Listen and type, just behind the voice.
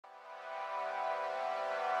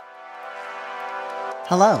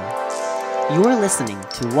Hello. You're listening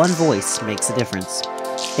to One Voice Makes a Difference,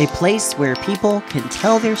 a place where people can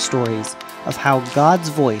tell their stories of how God's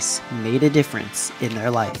voice made a difference in their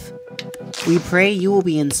life. We pray you will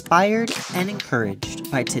be inspired and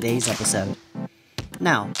encouraged by today's episode.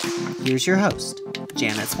 Now, here's your host,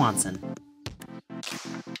 Janet Swanson.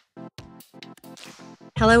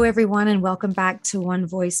 Hello, everyone, and welcome back to One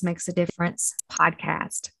Voice Makes a Difference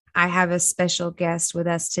podcast. I have a special guest with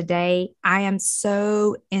us today. I am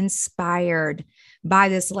so inspired by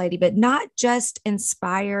this lady, but not just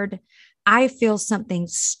inspired. I feel something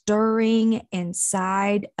stirring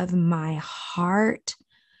inside of my heart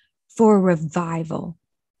for revival.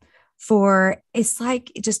 It's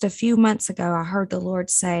like just a few months ago, I heard the Lord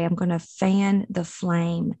say, I'm going to fan the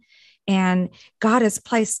flame. And God has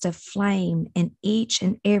placed a flame in each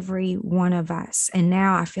and every one of us. And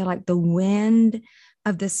now I feel like the wind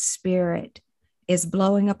of the Spirit is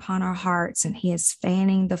blowing upon our hearts and He is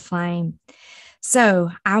fanning the flame. So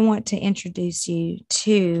I want to introduce you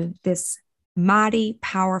to this mighty,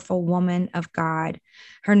 powerful woman of God.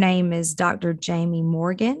 Her name is Dr. Jamie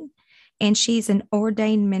Morgan, and she's an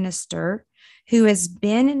ordained minister who has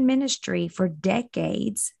been in ministry for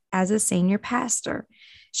decades as a senior pastor.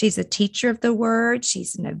 She's a teacher of the word.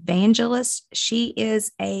 She's an evangelist. She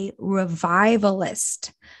is a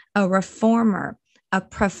revivalist, a reformer, a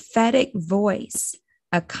prophetic voice,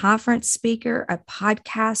 a conference speaker, a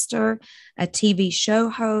podcaster, a TV show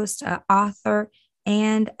host, an author,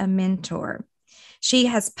 and a mentor. She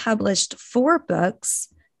has published 4 books,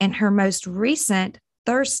 and her most recent,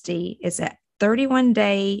 Thirsty, is a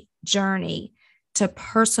 31-day journey to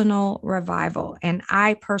personal revival. And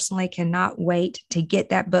I personally cannot wait to get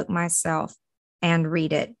that book myself and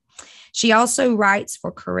read it. She also writes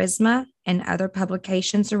for Charisma and other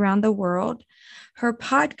publications around the world. Her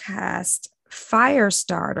podcast,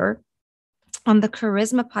 Firestarter, on the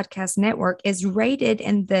Charisma Podcast Network is rated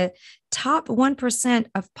in the top 1%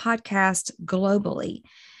 of podcasts globally.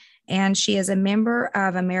 And she is a member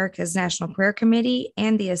of America's National Prayer Committee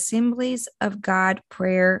and the Assemblies of God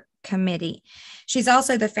Prayer Committee. She's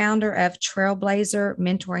also the founder of Trailblazer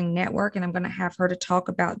Mentoring Network, and I'm going to have her to talk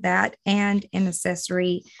about that and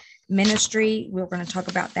intercessory ministry. We're going to talk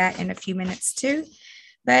about that in a few minutes too.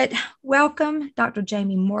 But welcome, Dr.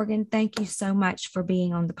 Jamie Morgan. Thank you so much for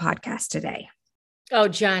being on the podcast today. Oh,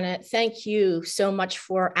 Janet, thank you so much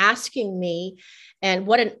for asking me. And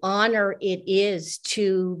what an honor it is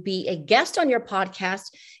to be a guest on your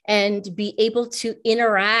podcast and be able to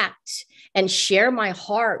interact and share my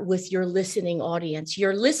heart with your listening audience.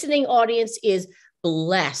 Your listening audience is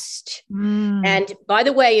blessed. And by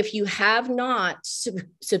the way, if you have not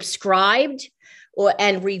subscribed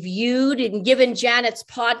and reviewed and given Janet's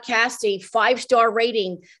podcast a 5-star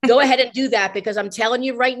rating, go ahead and do that, because I'm telling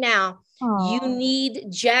you right now, you need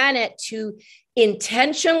Janet to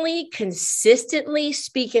intentionally, consistently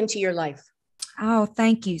speak into your life. Oh,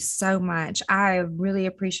 thank you so much. I really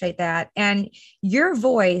appreciate that. And your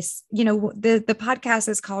voice, the podcast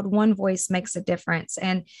is called One Voice Makes a Difference.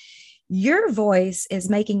 And your voice is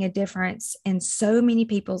making a difference in so many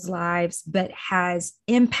people's lives, but has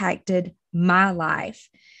impacted my life.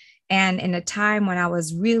 And in a time when I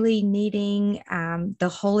was really needing the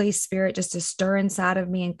Holy Spirit just to stir inside of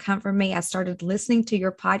me and comfort me, I started listening to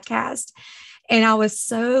your podcast. And I was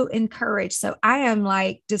so encouraged. So I am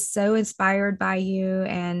just so inspired by you,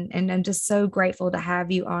 and I'm just so grateful to have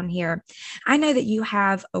you on here. I know that you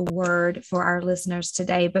have a word for our listeners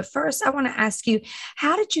today, but first I want to ask you,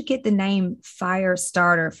 how did you get the name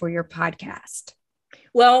Firestarter for your podcast?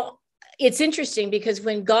 Well, it's interesting because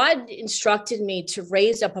when God instructed me to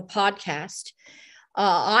raise up a podcast,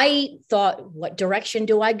 I thought, what direction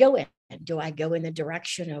do I go in? Do I go in the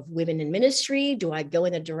direction of women in ministry? Do I go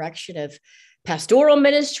in the direction of pastoral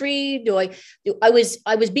ministry? I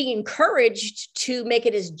was being encouraged to make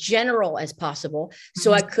it as general as possible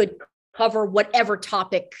so I could cover whatever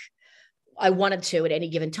topic I wanted to at any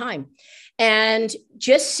given time. And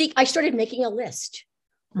I started making a list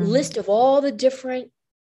of all the different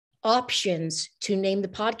options to name the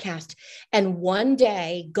podcast. And one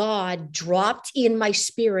day God dropped in my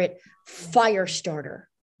spirit Firestarter.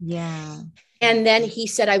 Yeah. And then He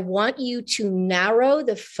said, I want you to narrow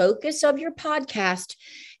the focus of your podcast,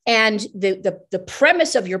 and the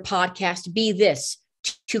premise of your podcast be this: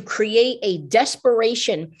 to create a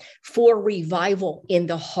desperation for revival in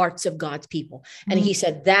the hearts of God's people. And He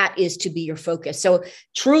said, that is to be your focus. So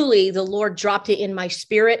truly, the Lord dropped it in my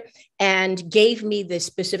spirit and gave me this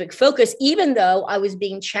specific focus, even though I was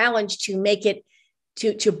being challenged to make it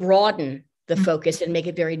to broaden the focus and make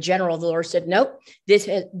it very general. The Lord said, nope, this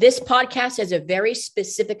podcast has a very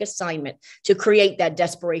specific assignment to create that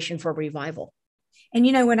desperation for revival. And,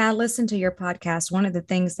 you know, when I listen to your podcast, one of the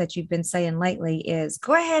things that you've been saying lately is,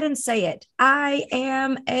 go ahead and say it. I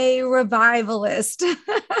am a revivalist.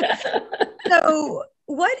 So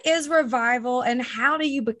what is revival and how do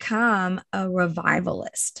you become a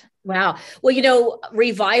revivalist? Wow. Well, you know,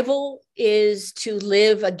 revival is to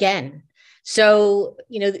live again. So,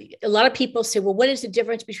 you know, a lot of people say, well, what is the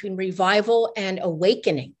difference between revival and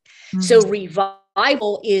awakening? Mm-hmm. So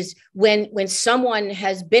revival is when someone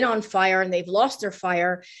has been on fire and they've lost their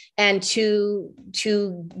fire, and to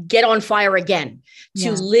get on fire again,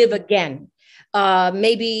 to live again.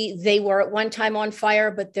 Maybe they were at one time on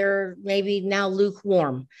fire, but they're maybe now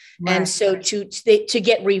lukewarm. Right. And so to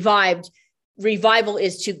get revived, revival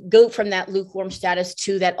is to go from that lukewarm status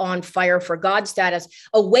to that on fire for God status.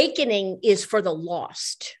 Awakening is for the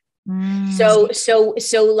lost. So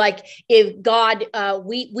like if God,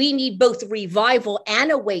 we need both revival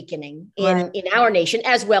and awakening in our nation,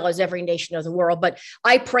 as well as every nation of the world. But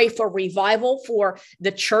I pray for revival for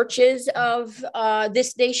the churches of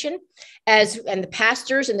this nation, and the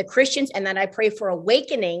pastors and the Christians. And then I pray for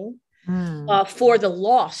awakening for the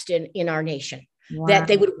lost in our nation. Wow. That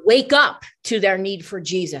they would wake up to their need for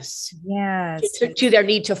Jesus. Yes. To their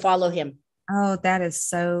need to follow him. Oh, that is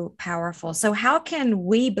so powerful. So how can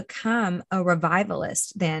we become a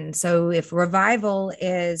revivalist then? So if revival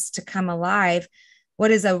is to come alive,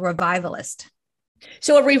 what is a revivalist?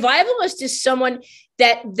 So a revivalist is someone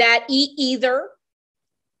that either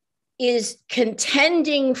is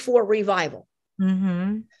contending for revival,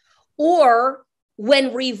 or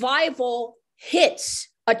when revival hits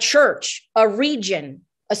a church, a region,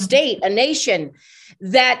 a state, a nation,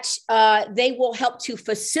 that they will help to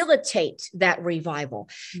facilitate that revival.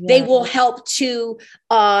 Yeah. They will help to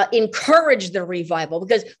encourage the revival,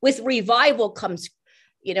 because with revival comes,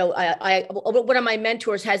 you know, one of my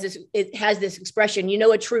mentors has this expression, you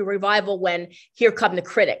know, a true revival when here come the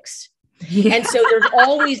critics. Yeah. And so there's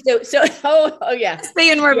always yeah,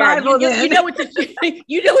 being revival. Yeah, you know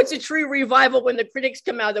it's a true revival when the critics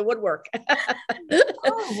come out of the woodwork.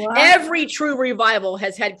 Oh, wow. Every true revival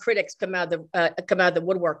has had critics come out of the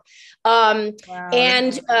woodwork. Wow.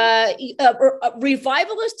 And a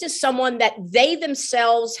revivalist is someone that they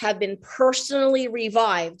themselves have been personally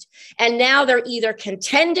revived, and now they're either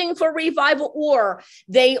contending for revival or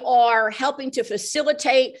they are helping to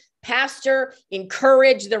facilitate, pastor,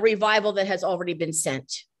 encourage the revival that has already been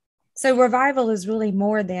sent. So revival is really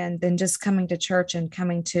more than just coming to church and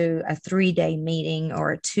coming to a 3-day meeting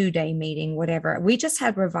or a 2-day meeting, whatever. We just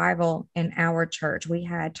had revival in our church. We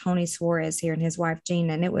had Tony Suarez here and his wife,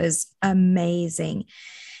 Gina, and it was amazing.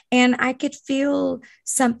 And I could feel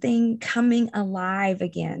something coming alive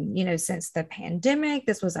again, you know, since the pandemic.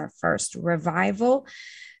 This was our first revival.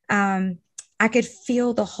 I could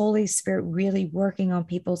feel the Holy Spirit really working on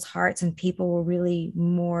people's hearts, and people were really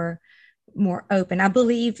more open. I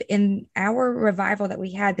believe in our revival that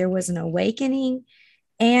we had, there was an awakening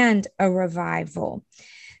and a revival.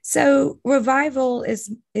 So revival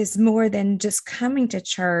is more than just coming to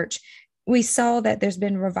church. We saw that there's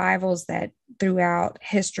been revivals that throughout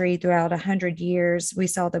history, throughout 100 years. We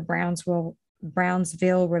saw the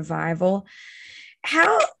Brownsville revival.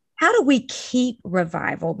 How do we keep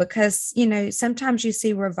revival? Because, you know, sometimes you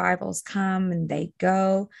see revivals come and they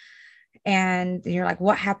go, and you're like,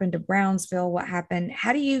 what happened to Brownsville? What happened?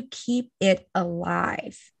 How do you keep it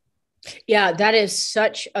alive? Yeah, that is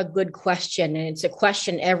such a good question. And it's a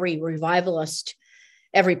question every revivalist,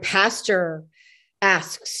 every pastor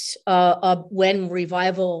asks when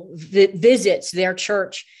revival visits their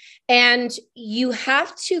church. And you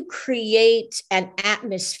have to create an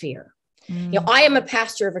atmosphere. You know, I am a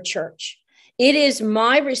pastor of a church. It is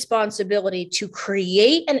my responsibility to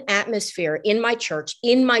create an atmosphere in my church,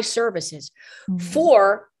 in my services,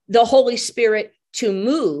 for the Holy Spirit to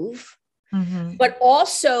move, but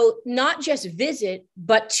also not just visit,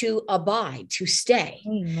 but to abide, to stay.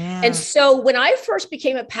 Amen. And so when I first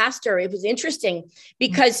became a pastor, it was interesting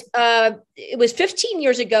because it was 15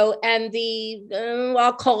 years ago, and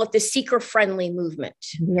I'll call it the seeker-friendly movement.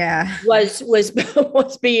 Yeah, was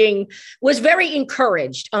very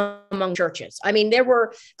encouraged among churches. I mean, there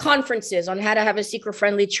were conferences on how to have a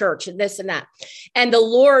seeker-friendly church and this and that. And the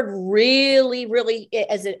Lord really,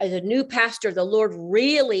 as a new pastor, the Lord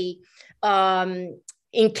really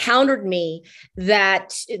encountered me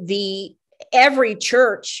that every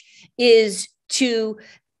church is to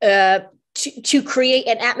create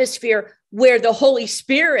an atmosphere where the Holy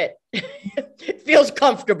Spirit feels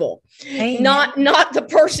comfortable. Amen. Not the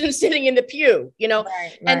person sitting in the pew,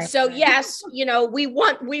 Right, and right. so yes, we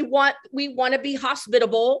want to be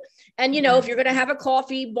hospitable, and if you're going to have a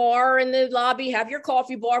coffee bar in the lobby, have your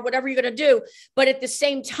coffee bar, whatever you're going to do, but at the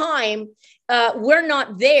same time, we're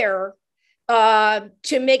not there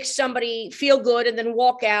to make somebody feel good and then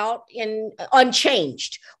walk out in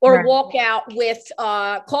unchanged, or Right. walk out with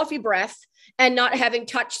coffee breath and not having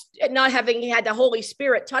had the Holy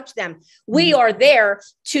Spirit touch them. We are there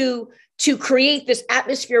to create this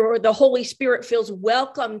atmosphere where the Holy Spirit feels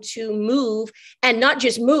welcome to move, and not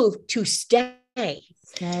just move, to stay.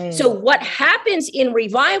 So what happens in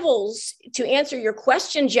revivals, to answer your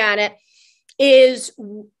question, Janet, is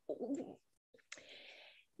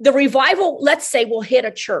the revival, let's say, will hit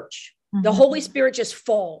a church. The Holy Spirit just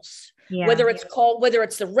falls. Yeah. Whether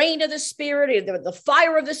it's the rain of the Spirit, or the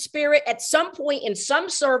fire of the Spirit, at some point in some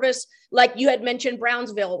service, like you had mentioned,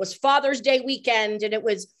 Brownsville, it was Father's Day weekend, and it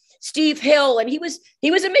was Steve Hill, and he was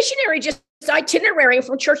a missionary, just itinerary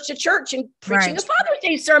from church to church and preaching a Father's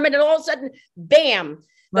Day sermon, and all of a sudden, bam,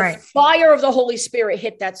 the fire of the Holy Spirit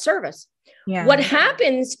hit that service. Yeah. What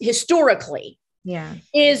happens historically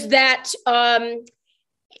is that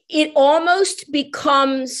it almost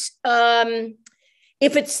becomes,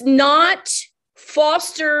 if it's not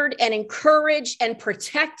fostered and encouraged and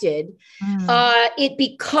protected, it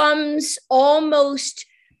becomes almost,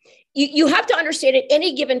 you have to understand, at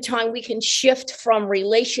any given time, we can shift from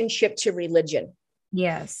relationship to religion.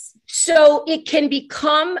 Yes. So it can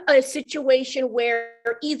become a situation where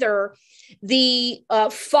either the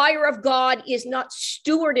fire of God is not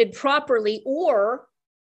stewarded properly, or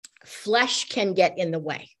flesh can get in the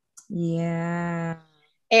way. Yeah.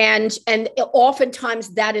 And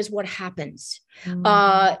oftentimes that is what happens.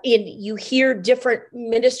 You hear different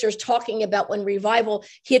ministers talking about when revival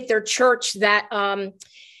hit their church, that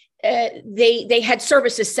they had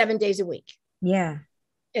services 7 days a week. Yeah.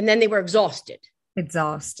 And then they were exhausted.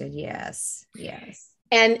 Yes.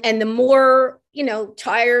 And the more,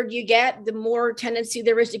 tired you get, the more tendency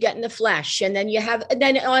there is to get in the flesh. And then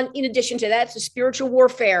in addition to that, it's a spiritual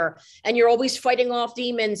warfare, and you're always fighting off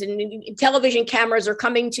demons, and television cameras are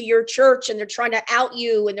coming to your church, and they're trying to out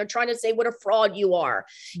you, and they're trying to say what a fraud you are.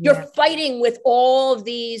 Yeah. You're fighting with all of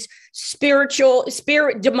these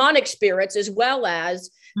demonic spirits, as well as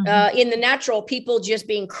in the natural, people just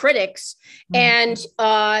being critics. And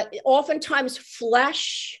oftentimes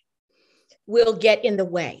flesh will get in the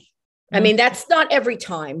way. I mean, that's not every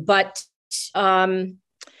time, but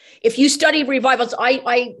if you study revivals,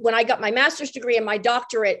 I when I got my master's degree and my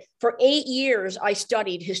doctorate, for 8 years, I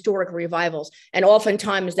studied historic revivals. And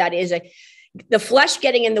oftentimes that is the flesh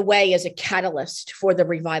getting in the way is a catalyst for the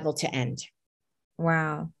revival to end.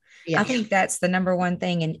 Wow. Yeah. I think that's the number one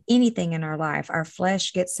thing in anything in our life. Our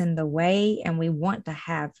flesh gets in the way, and we want to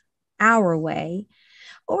have our way.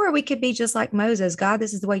 Or we could be just like Moses. God,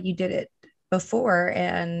 this is the way you did it before.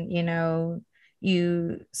 And,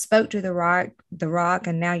 you spoke to the rock,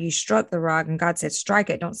 and now you struck the rock, and God said, strike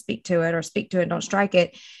it, don't speak to it, or speak to it, don't strike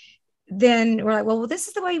it. Then we're like, well, this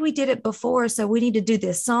is the way we did it before. So we need to do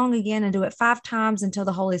this song again and do it 5 times until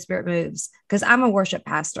the Holy Spirit moves. Because I'm a worship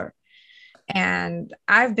pastor. And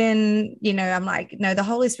I've been, I'm like, no, the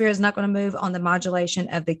Holy Spirit is not going to move on the modulation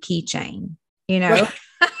of the keychain,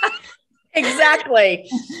 Exactly.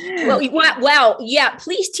 Well, yeah.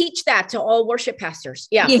 Please teach that to all worship pastors.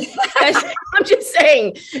 Yeah. I'm just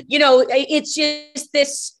saying, it's just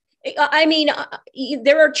this. I mean,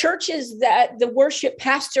 there are churches that the worship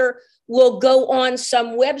pastor will go on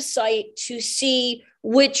some website to see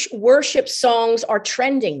which worship songs are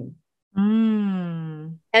trending.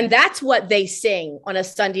 And that's what they sing on a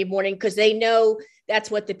Sunday morning, because they know that's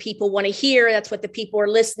what the people want to hear. That's what the people are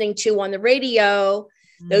listening to on the radio.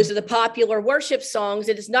 Those are the popular worship songs.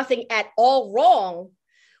 It is nothing at all wrong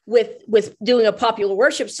with doing a popular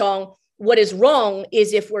worship song. What is wrong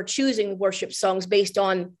is if we're choosing worship songs based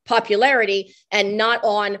on popularity and not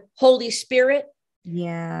on Holy Spirit.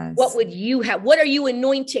 Yes. What would you have? What are you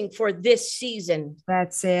anointing for this season?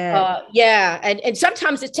 That's it. Yeah. And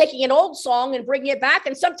sometimes it's taking an old song and bringing it back.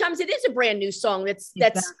 And sometimes it is a brand new song that's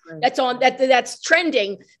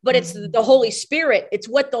trending, but it's the Holy Spirit. It's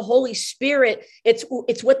what the Holy Spirit, it's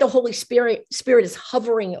what the Holy Spirit is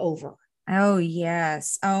hovering over. Oh,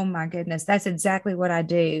 yes. Oh my goodness. That's exactly what I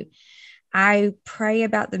do. I pray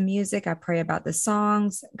about the music. I pray about the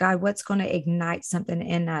songs. God, what's going to ignite something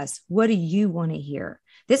in us? What do you want to hear?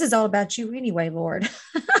 This is all about you anyway, Lord.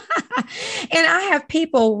 And I have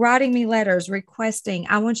people writing me letters requesting,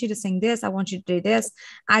 I want you to sing this. I want you to do this.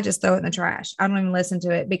 I just throw it in the trash. I don't even listen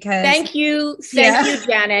to it because Thank you,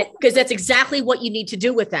 Janet, because that's exactly what you need to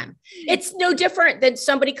do with them. It's no different than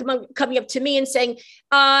somebody coming up to me and saying,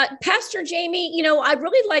 Pastor Jamie, I'd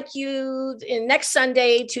really like you next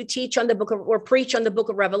Sunday to teach on the book or preach on the book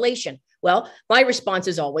of Revelation. Well, my response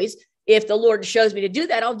is always, if the Lord shows me to do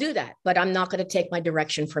that, I'll do that, but I'm not going to take my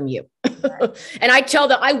direction from you. Right. And I tell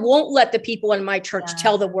them, I won't let the people in my church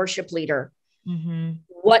tell the worship leader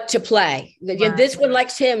what to play. Right. This one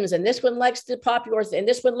likes hymns, and this one likes the populars, and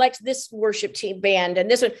this one likes this worship team band, and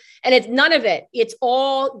this one, and it's none of it. It's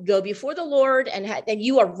all go before the Lord, and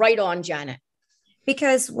you are right on, Janet.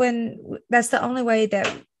 Because that's the only way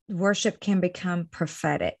that worship can become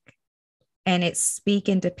prophetic. And it's speak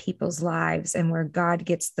into people's lives and where God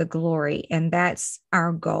gets the glory. And that's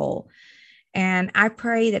our goal. And I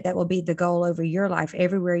pray that will be the goal over your life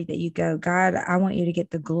everywhere that you go. God, I want you to get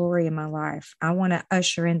the glory in my life. I want to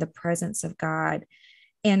usher in the presence of God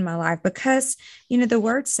in my life because, the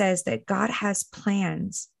word says that God has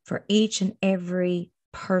plans for each and every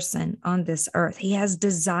person on this earth. He has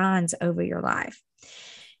designs over your life.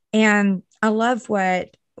 And I love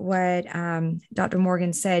what Dr.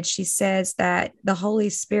 Morgan said. She says that the Holy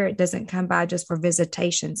Spirit doesn't come by just for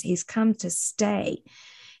visitations. He's come to stay.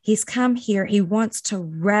 He's come here. He wants to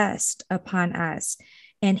rest upon us.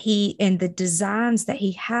 And the designs that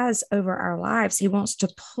he has over our lives, he wants to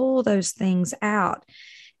pull those things out.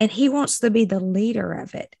 And he wants to be the leader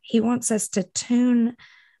of it. He wants us to tune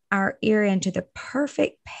our ear into the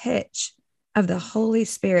perfect pitch of the Holy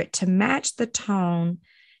Spirit to match the tone,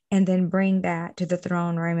 and then bring that to the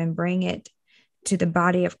throne room and bring it to the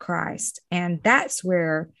body of Christ. And that's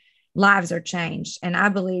where lives are changed. And I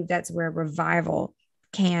believe that's where revival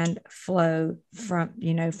can flow from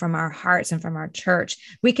our hearts and from our church.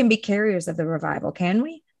 We can be carriers of the revival, can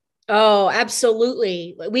we? Oh,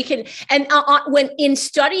 absolutely. We can. And when in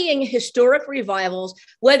studying historic revivals,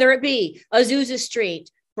 whether it be Azusa Street,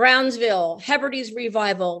 Brownsville, Hebrides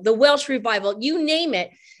revival, the Welsh revival, you name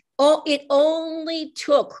it, it only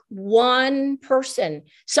took one person,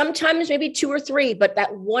 sometimes maybe two or three, but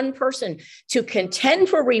that one person to contend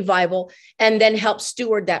for revival and then help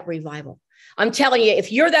steward that revival. I'm telling you,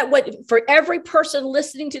 if you're that one, for every person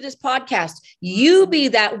listening to this podcast, you be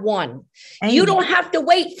that one. Amen. You don't have to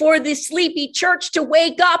wait for the sleepy church to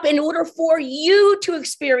wake up in order for you to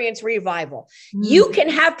experience revival. You can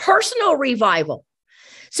have personal revival.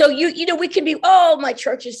 So, we can be, my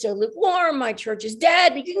church is so lukewarm. My church is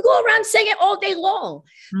dead. You can go around saying it all day long,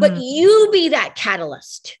 but you be that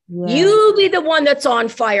catalyst. Yeah. You be the one that's on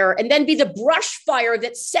fire, and then be the brush fire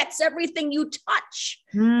that sets everything you touch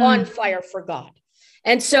on fire for God.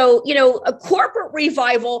 And so, a corporate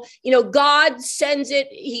revival, God sends it.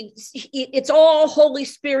 It's all Holy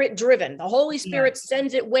Spirit driven. The Holy Spirit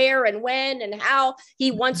sends it where and when and how he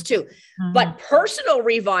wants to. But personal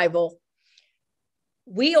revival,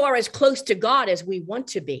 we are as close to God as we want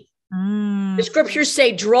to be. The scriptures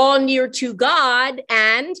say, draw near to God,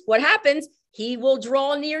 and what happens? He will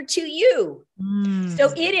draw near to you.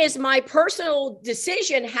 So it is my personal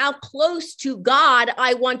decision how close to God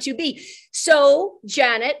I want to be. So,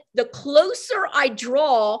 Janet, the closer I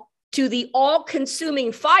draw to the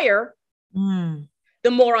all-consuming fire,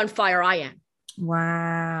 the more on fire I am.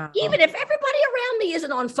 Wow. Even if everybody around me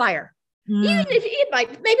isn't on fire. Even if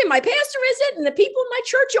maybe my pastor isn't, and the people in my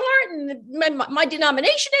church aren't, and my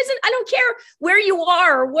denomination isn't, I don't care where you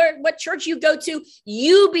are or what church you go to,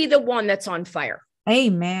 you be the one that's on fire.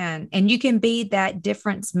 Amen. And you can be that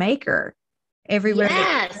difference maker everywhere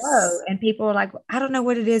that you go. And people are like, I don't know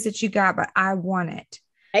what it is that you got, but I want it.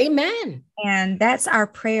 Amen. And that's our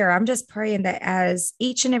prayer. I'm just praying that as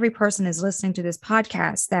each and every person is listening to this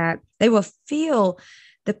podcast, that they will feel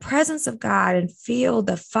the presence of God and feel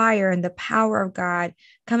the fire and the power of God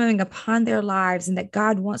coming upon their lives, and that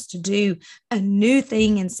God wants to do a new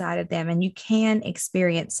thing inside of them, and you can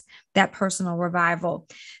experience that personal revival.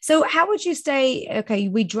 So how would you say, okay,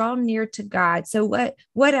 we draw near to God. So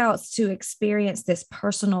what else to experience this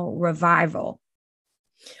personal revival?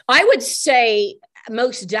 I would say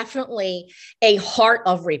most definitely a heart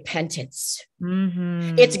of repentance.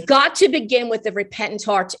 It's got to begin with the repentant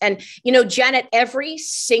heart. And, Janet, every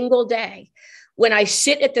single day when I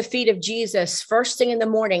sit at the feet of Jesus, first thing in the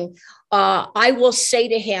morning, I will say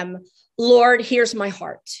to him, Lord, here's my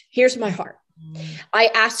heart. Here's my heart.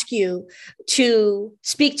 I ask you to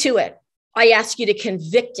speak to it. I ask you to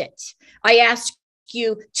convict it. I ask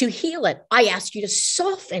you to heal it. I ask you to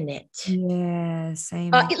soften it. Yes.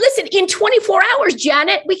 Amen. Listen, in 24 hours,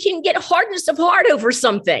 Janet, we can get hardness of heart over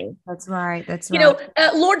something. That's right. That's You right.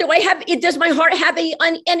 know, Lord, does my heart have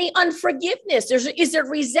any unforgiveness? Is there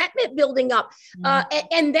resentment building up?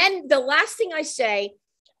 And then the last thing I say,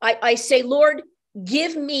 Lord,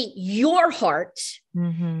 give me your heart.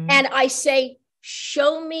 And I say,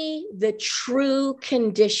 show me the true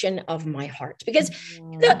condition of my heart, because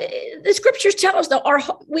the scriptures tell us that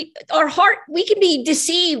our heart, we can be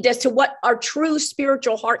deceived as to what our true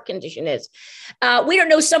spiritual heart condition is. We don't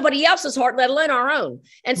know somebody else's heart, let alone our own.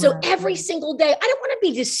 And so every single day, I don't want to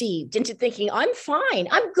be deceived into thinking I'm fine,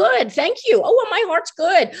 I'm good, thank you. Oh, well, my heart's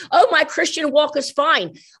good. Oh, my Christian walk is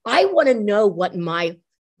fine. I want to know what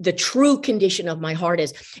the true condition of my heart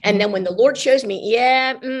is. And then when the Lord shows me,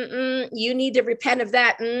 you need to repent of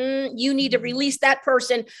that. You need to release that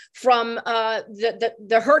person from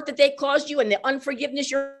the hurt that they caused you and the unforgiveness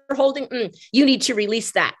you're holding. You need to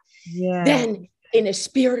release that. Yeah. Then in a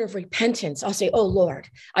spirit of repentance, I'll say, oh Lord,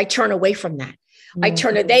 I turn away from that. I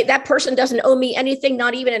turn it. That person doesn't owe me anything,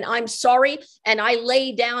 not even an I'm sorry. And I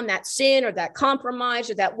lay down that sin or that compromise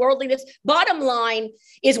or that worldliness. Bottom line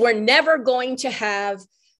is we're never going to have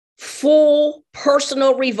full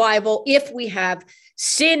personal revival if we have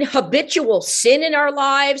habitual sin in our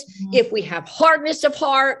lives, if we have hardness of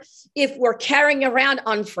heart, if we're carrying around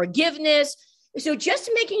unforgiveness. So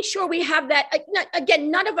just making sure we have that.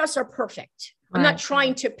 Again, none of us are perfect. I'm not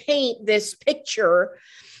trying to paint this picture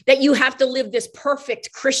that you have to live this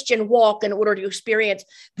perfect Christian walk in order to experience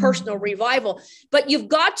personal revival. But you've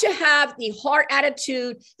got to have the heart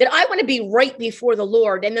attitude that I want to be right before the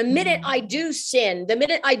Lord. And the minute I do sin, the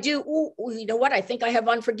minute I do, you know what? I think I have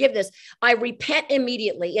unforgiveness. I repent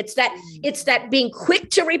immediately. It's that being quick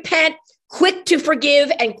to repent, quick to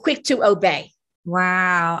forgive, and quick to obey.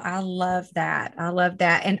 Wow. I love that. I love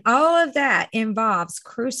that. And all of that involves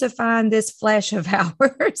crucifying this flesh of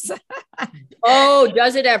ours. Oh,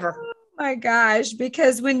 does it ever? Oh my gosh.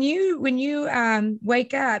 Because when you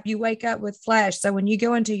wake up, you wake up with flesh. So when you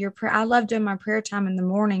go into your prayer, I love doing my prayer time in the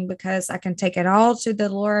morning because I can take it all to the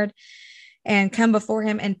Lord and come before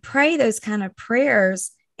him and pray those kind of prayers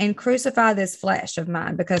and crucify this flesh of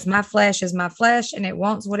mine, because my flesh is my flesh and it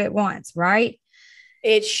wants what it wants, right?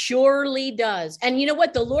 It surely does. And you know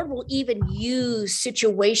what? The Lord will even use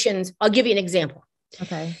situations. I'll give you an example.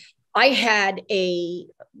 Okay. I had a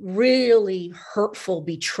really hurtful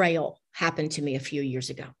betrayal happen to me a few years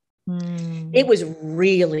ago. It was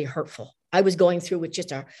really hurtful. I was going through with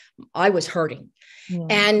I was hurting.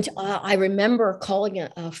 And I remember calling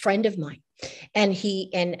a friend of mine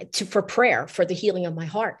for prayer for the healing of my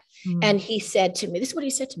heart. And he said to me, this is what he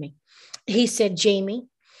said to me. He said, Jamie,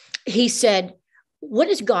 what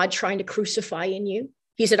is God trying to crucify in you?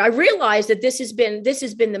 He said, I realize that this has been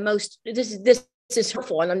the most, this is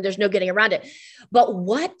hurtful and there's no getting around it. But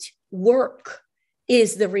what work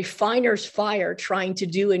is the refiner's fire trying to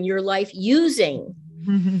do in your life using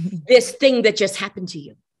this thing that just happened to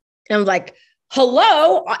you? And I'm like,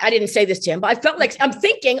 hello. I didn't say this to him, but I felt like I'm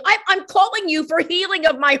thinking I'm calling you for healing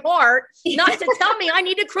of my heart, not to tell me I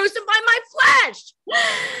need to crucify my flesh.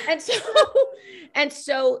 And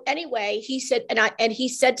so anyway, he said, he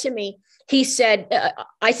said to me, I said,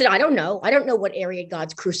 I don't know what area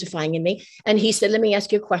God's crucifying in me. And he said, let me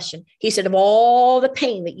ask you a question. He said, of all the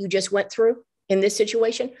pain that you just went through in this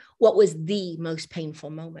situation, what was the most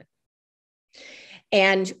painful moment?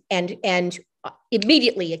 And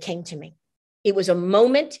immediately it came to me. It was a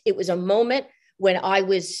moment when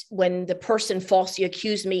the person falsely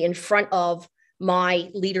accused me in front of my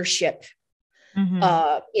leadership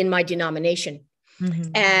in my denomination.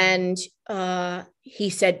 And he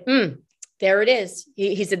said, there it is.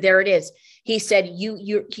 He said, there it is. He said,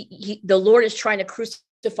 the Lord is trying to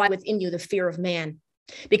crucify within you the fear of man,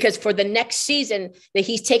 because for the next season that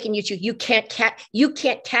he's taking you to, you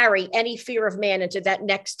can't carry any fear of man into that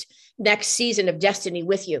next season of destiny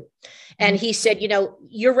with you. And he said,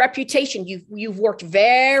 your reputation, you've worked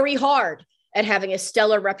very hard at having a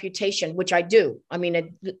stellar reputation, which I do. I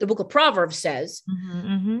mean, the book of Proverbs says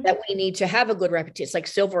that we need to have a good reputation. It's like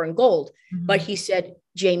silver and gold. But he said,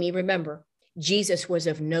 Jamie, remember, Jesus was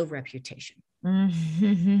of no reputation. And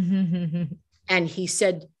he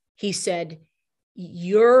said,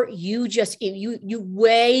 you're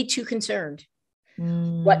way too concerned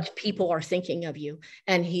what people are thinking of you.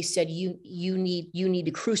 And he said, you need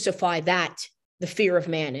to crucify the fear of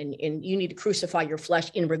man, and you need to crucify your flesh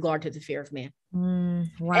in regard to the fear of man.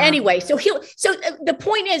 Wow. Anyway, so the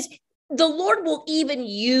point is, the Lord will even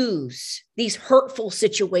use these hurtful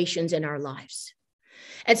situations in our lives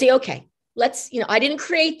and say, okay, let's, I didn't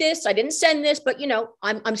create this. I didn't send this, but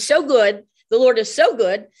I'm so good. The Lord is so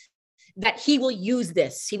good that he will use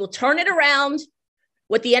this. He will turn it around.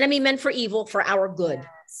 What the enemy meant for evil, for our good.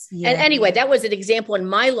 And anyway, that was an example in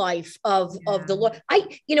my life of the Lord.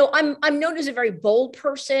 I'm known as a very bold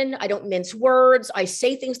person. I don't mince words. I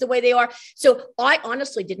say things the way they are. So I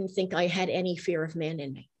honestly didn't think I had any fear of man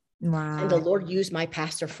in me. Wow. And the Lord used my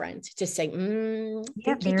pastor friend to say, think you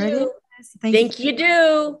there do. It is. Think you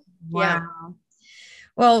do. Wow. Yeah.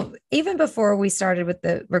 Well, even before we started with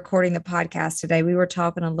recording the podcast today, we were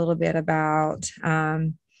talking a little bit about,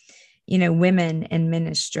 women in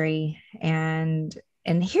ministry, and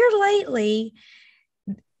here lately,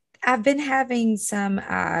 I've been having some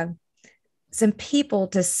people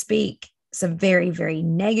to speak some very, very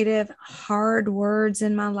negative, hard words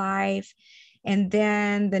in my life. And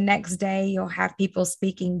then the next day you'll have people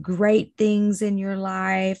speaking great things in your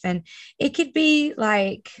life. And it could be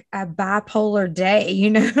like a bipolar day,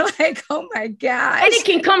 like, oh my gosh. And it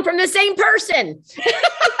can come from the same person.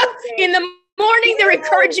 In the morning, they're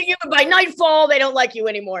encouraging you, but by nightfall, they don't like you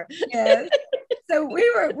anymore. Yes. So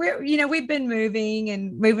we've been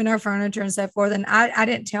moving our furniture and so forth. And I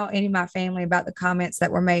didn't tell any of my family about the comments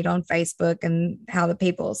that were made on Facebook and how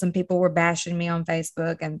some people were bashing me on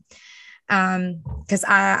Facebook. And because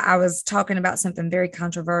I was talking about something very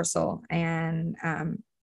controversial, and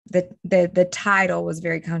the title was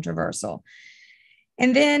very controversial.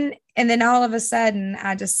 And then all of a sudden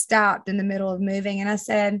I just stopped in the middle of moving and I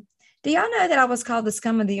said, do y'all know that I was called the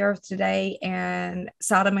scum of the earth today and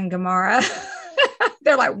Sodom and Gomorrah?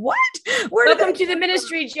 They're like, what? Welcome to the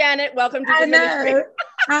ministry, Janet. Welcome to the ministry.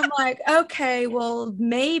 I'm like, okay, well,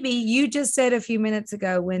 maybe you just said a few minutes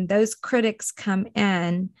ago, when those critics come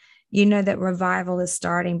in, that revival is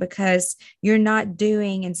starting, because you're not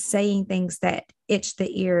doing and saying things that itch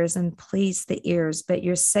the ears and please the ears, but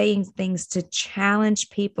you're saying things to challenge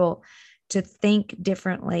people to think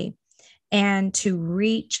differently and to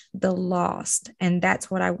reach the lost. And that's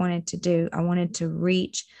what I wanted to do. I wanted to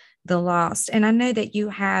reach the lost. And I know that you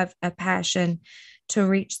have a passion to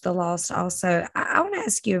reach the lost also. I want to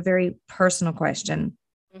ask you a very personal question.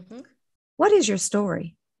 Mm-hmm. What is your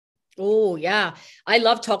story? Oh, yeah. I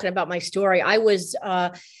love talking about my story. I was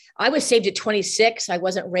saved at 26. I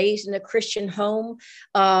wasn't raised in a Christian home.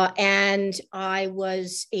 And I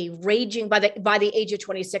was by the age of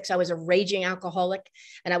 26, I was a raging alcoholic,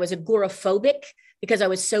 and I was agoraphobic because I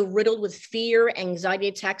was so riddled with fear, anxiety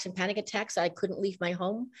attacks, and panic attacks that I couldn't leave my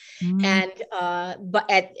home. And, but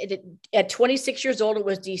at 26 years old, it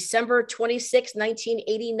was December 26,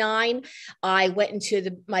 1989. I went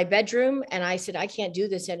into my bedroom and I said, I can't do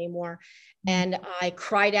this anymore. And I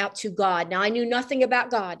cried out to God. Now, I knew nothing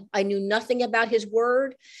about God. I knew nothing about his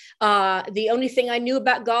word. The only thing I knew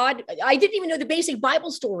about God, I didn't even know the basic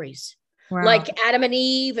Bible stories. Wow. Like Adam and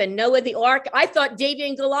Eve and Noah, the ark. I thought David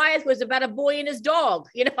and Goliath was about a boy and his dog.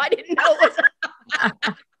 I didn't know it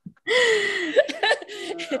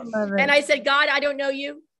was. And I said, God, I don't know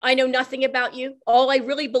you. I know nothing about you. All I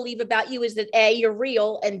really believe about you is that A, you're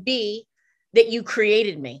real, and B, that you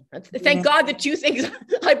created me. Thank God the two things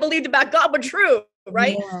I believed about God were true,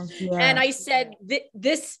 right? Yeah. And I said,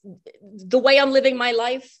 the way I'm living my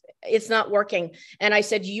life, it's not working. And I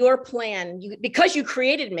said, your plan, because you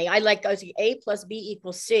created me, I was A plus B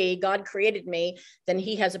equals C. God created me, then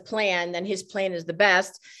he has a plan, then his plan is the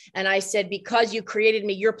best. And I said, because you created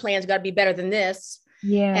me, your plan's got to be better than this.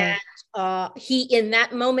 Yeah. And in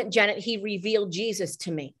that moment, Janet, he revealed Jesus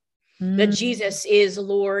to me. That Jesus is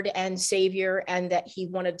Lord and Savior, and that he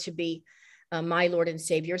wanted to be my Lord and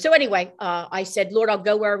Savior. So anyway, I said, Lord, I'll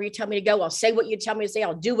go wherever you tell me to go. I'll say what you tell me to say.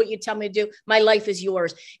 I'll do what you tell me to do. My life is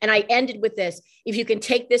yours. And I ended with this. If you can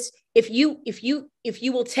take this, if you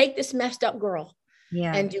will take this messed up girl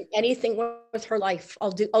and do anything with her life, I'll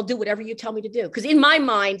do whatever you tell me to do. Because in my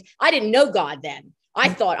mind, I didn't know God then. I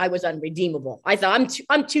thought I was unredeemable. I thought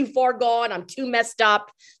I'm too far gone. I'm too messed up.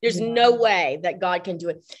 There's no way that God can do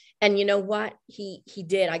it. And you know what? He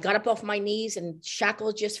did. I got up off my knees and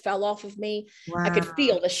shackles just fell off of me. Wow. I could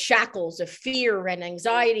feel the shackles of fear and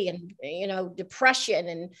anxiety and, depression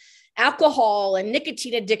and alcohol and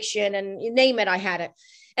nicotine addiction and you name it, I had it.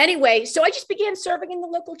 Anyway, so I just began serving in the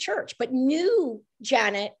local church, but knew,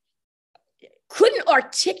 Janet, couldn't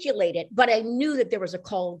articulate it, but I knew that there was a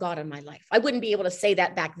call of God in my life. I wouldn't be able to say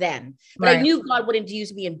that back then, but right. I knew God wanted to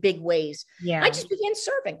use me in big ways. Yeah. I just began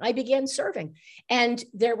serving. And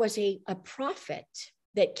there was a prophet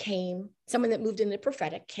that came, someone that moved in the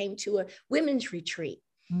prophetic, came to a women's retreat.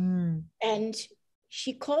 And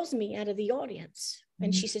she calls me out of the audience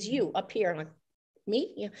and she says, you up here. I'm like,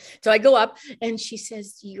 me? Yeah. So I go up and she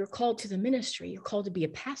says, you're called to the ministry. You're called to be a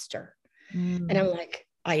pastor. And I'm like,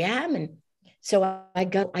 I am. And so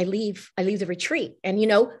I leave the retreat. And,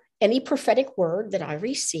 any prophetic word that I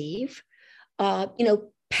receive,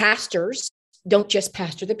 pastors don't just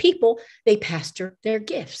pastor the people, they pastor their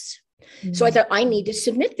gifts. So I thought, I need to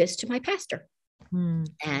submit this to my pastor.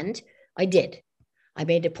 And I did. I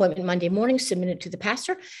made an appointment Monday morning, submitted it to the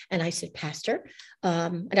pastor. And I said, Pastor,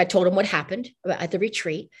 and I told him what happened at the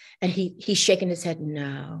retreat. And he's shaking his head.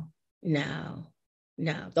 No.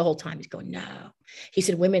 The whole time he's going, no. He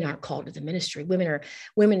said, women aren't called to the ministry.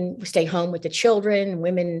 Women stay home with the children.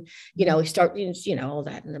 Women, start, all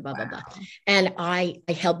that and blah, blah, blah. And I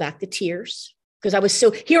held back the tears because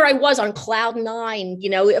here I was on cloud nine,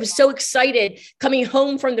 I was so excited coming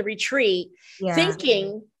home from the retreat,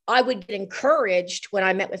 thinking I would get encouraged when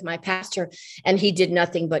I met with my pastor, and he did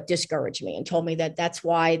nothing but discourage me and told me that that's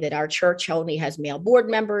why that our church only has male board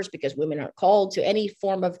members, because women aren't called to any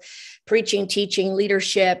form of preaching, teaching,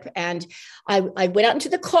 leadership. And I went out into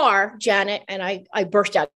the car, Janet, and I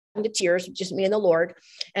burst out into tears, just me and the Lord.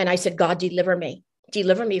 And I said, God, deliver me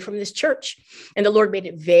from this church. And the Lord made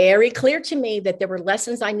it very clear to me that there were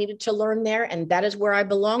lessons I needed to learn there. And that is where I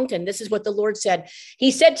belonged. And this is what the Lord said.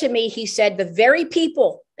 He said to me, the very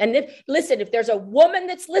people, and listen, if there's a woman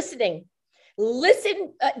that's listening,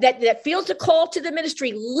 that feels a call to the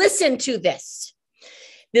ministry, listen to this.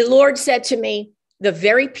 The Lord said to me, the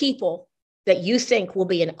very people that you think will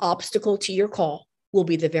be an obstacle to your call will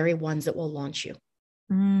be the very ones that will launch you.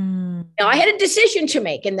 Now, I had a decision to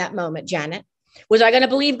make in that moment, Janet. Was I going to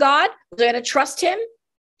believe God? Was I going to trust him?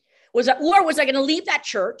 Or was I going to leave that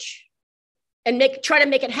church and try to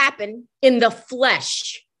make it happen in the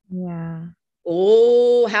flesh? Yeah.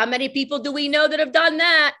 Oh, how many people do we know that have done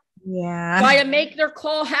that? Yeah. Try to make their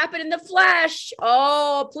call happen in the flesh.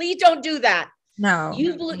 Oh, please don't do that. No.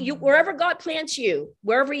 You wherever God plants you,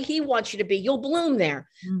 wherever he wants you to be, you'll bloom there.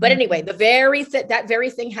 But anyway, that very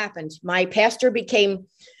thing happened. My pastor became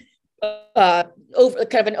over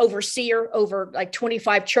kind of an overseer over like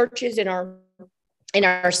 25 churches in our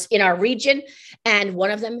region. And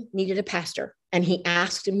one of them needed a pastor. And he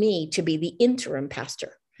asked me to be the interim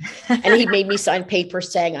pastor. And he made me sign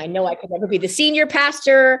papers saying, I know I could never be the senior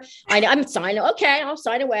pastor. I'm signing. Okay, I'll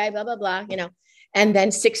sign away, blah, blah, blah, And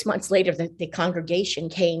then 6 months later, the congregation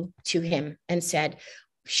came to him and said,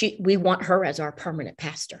 we want her as our permanent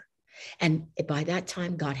pastor. And by that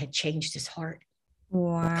time, God had changed his heart.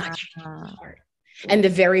 Wow. And the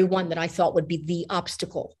very one that I thought would be the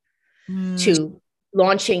obstacle to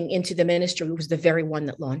launching into the ministry was the very one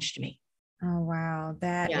that launched me. Oh, wow.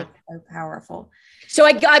 That is so powerful. So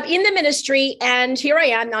I got in the ministry, and here I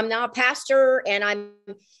am. I'm now a pastor, and I'm,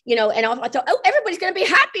 and I thought, everybody's going to be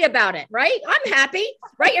happy about it, right? I'm happy,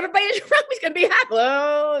 right? Everybody around me is going to be happy.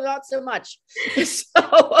 Oh, not so much.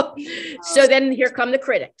 So then here come the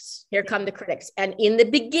critics. And in the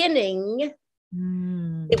beginning,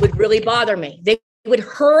 it would really bother me. They would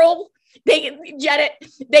hurl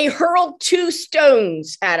 2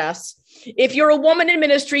 stones at us. If you're a woman in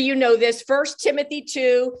ministry, you know this, 1 Timothy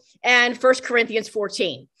 2 and 1 Corinthians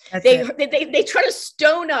 14. They try to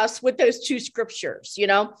stone us with those 2 scriptures, and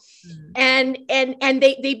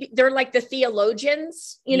they're like the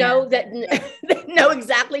theologians, that know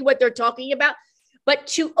exactly what they're talking about, but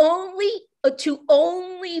to only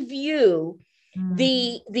view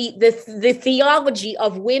the theology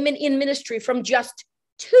of women in ministry from just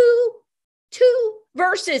two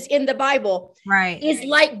verses in the Bible, right, is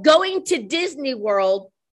like going to Disney World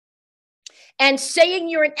and saying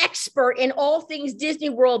you're an expert in all things Disney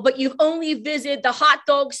World, but you've only visited the hot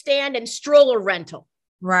dog stand and stroller rental.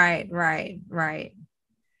 Right.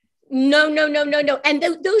 No. And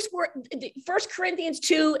those were 1 Corinthians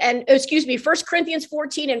 2 and 1 Corinthians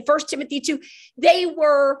 14 and 1 Timothy 2. They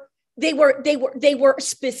were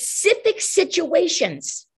specific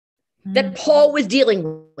situations that Paul was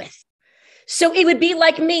dealing with. So it would be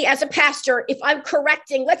like me as a pastor, if I'm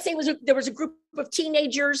correcting, let's say there was a group of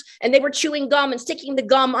teenagers and they were chewing gum and sticking the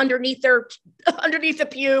gum underneath the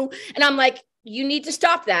pew. And I'm like, you need to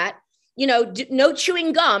stop that. No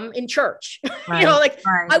chewing gum in church. Right.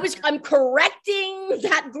 I'm correcting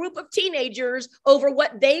that group of teenagers over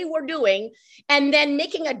what they were doing and then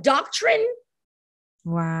making a doctrine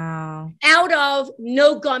out of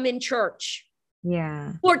no gum in church.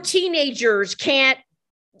 Yeah. Or teenagers can't,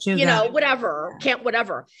 whatever.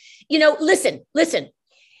 Listen.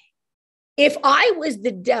 If I was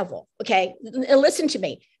the devil, okay, listen to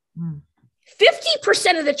me.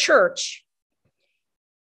 50% of the church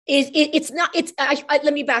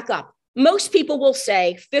let me back up. Most people will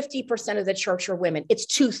say 50% of the church are women. It's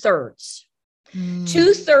 2/3.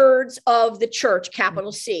 2/3 of the church,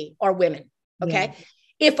 capital C, are women. Okay.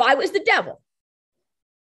 if I was the devil,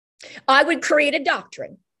 I would create a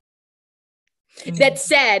doctrine that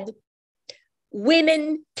said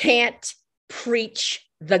women can't preach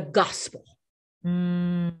the gospel.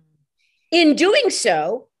 In doing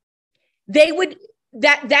so, they would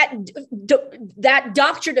that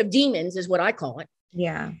doctrine of demons is what I call it.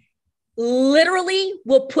 Yeah. Literally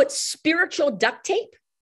will put spiritual duct tape,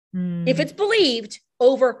 if it's believed,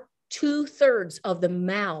 over 2/3 of the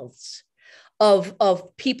mouths of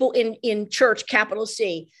people in church, capital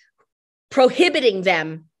C, prohibiting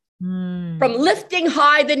them from lifting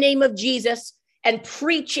high the name of Jesus and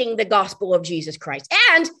preaching the gospel of Jesus Christ.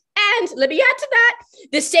 And let me add to that,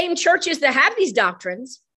 the same churches that have these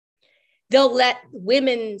doctrines, they'll let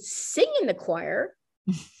women sing in the choir.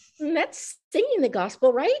 And that's singing the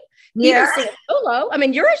gospel, right? Yeah. Even sing a solo. I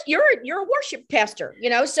mean, you're a worship pastor,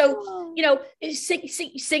 so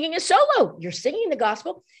singing a solo, you're singing the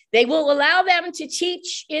gospel. They will allow them to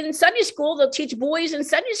teach in Sunday school. They'll teach boys in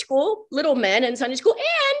Sunday school, little men in Sunday school.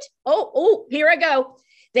 And here I go.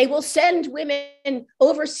 They will send women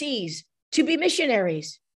overseas to be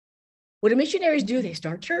missionaries. What do missionaries do? They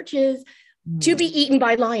start churches to be eaten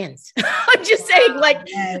by lions. I'm just saying,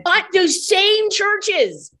 those same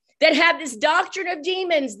churches that have this doctrine of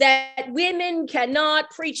demons that women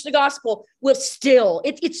cannot preach the gospel will still,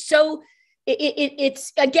 it's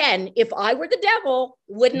again, if I were the devil,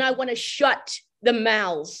 wouldn't I want to shut the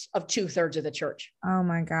mouths of 2/3 of the church? Oh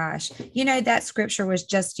my gosh. That scripture was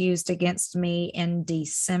just used against me in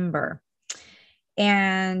December.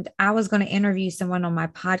 And I was going to interview someone on my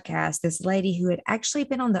podcast, this lady who had actually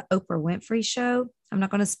been on the Oprah Winfrey show. I'm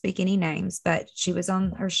not going to speak any names, but she was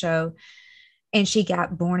on her show and she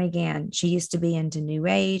got born again. She used to be into New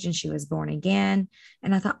Age and she was born again.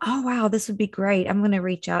 And I thought, oh, wow, this would be great. I'm going to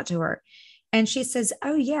reach out to her. And she says,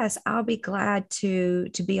 oh, yes, I'll be glad to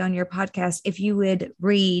be on your podcast if you would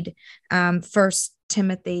read 1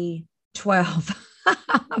 Timothy 12.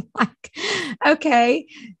 I'm like, okay.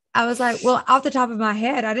 I was like, well, off the top of my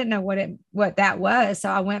head, I didn't know what that was. So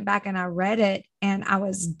I went back and I read it and I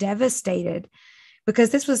was devastated because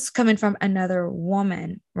this was coming from another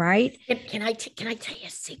woman, right? Can I tell you a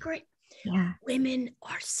secret? Yeah. Women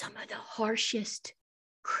are some of the harshest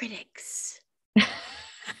critics. No.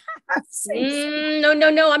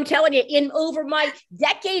 I'm telling you, in over my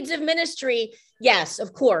decades of ministry, yes,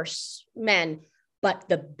 of course, men, but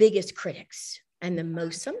the biggest critics and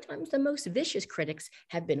sometimes the most vicious critics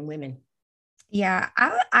have been women. Yeah,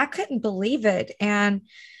 I couldn't believe it. And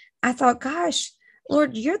I thought, gosh,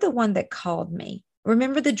 Lord, you're the one that called me.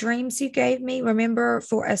 Remember the dreams you gave me? Remember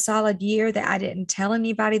for a solid year that I didn't tell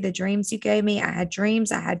anybody the dreams you gave me? I had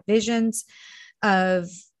dreams, I had visions of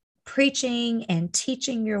preaching and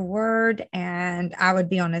teaching your word. And I would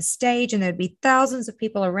be on a stage and there'd be thousands of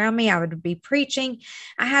people around me. I would be preaching.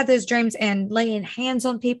 I had those dreams and laying hands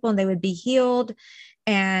on people and they would be healed,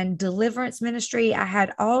 and deliverance ministry. I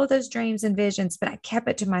had all of those dreams and visions, but I kept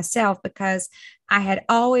it to myself because I had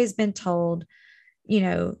always been told,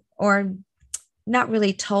 or not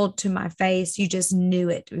really told to my face. You just knew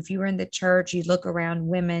it. If you were in the church, you look around,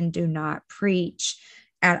 women do not preach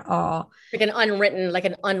at all. Like an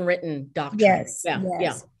unwritten doctrine. Yes. Yeah. Yes.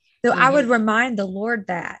 Yeah. So I would remind the Lord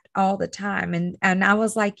that all the time. And I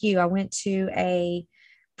was like you, I went to a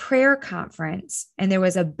prayer conference and there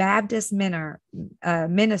was a Baptist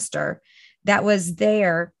minister that was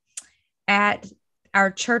there at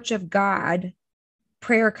our Church of God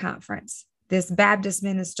prayer conference. This Baptist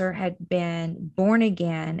minister had been born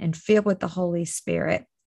again and filled with the Holy Spirit.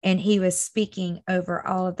 And he was speaking over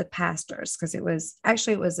all of the pastors because it was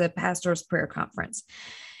a pastor's prayer conference.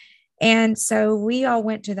 And so we all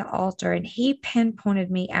went to the altar and he pinpointed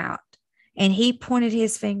me out and he pointed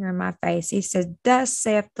his finger in my face. He said, "Thus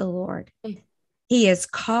saith the Lord, he is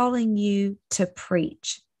calling you to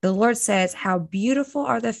preach." The Lord says, "How beautiful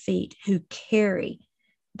are the feet who carry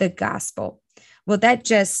the gospel." Well, that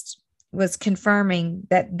just was confirming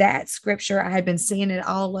that scripture. I had been seeing it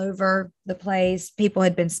all over the place. People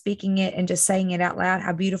had been speaking it and just saying it out loud.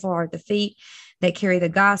 How beautiful are the feet that carry the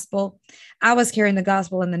gospel. I was carrying the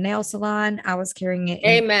gospel in the nail salon. I was carrying it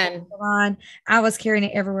in the salon. I was carrying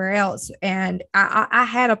it everywhere else. And I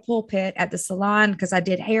had a pulpit at the salon because I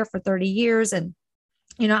did hair for 30 years. And,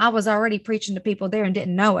 I was already preaching to people there and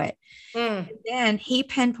didn't know it. And then he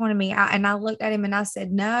pinpointed me out and I looked at him and I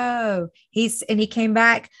said, "No." And he came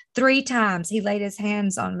back 3 times. He laid his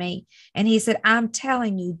hands on me and he said, "I'm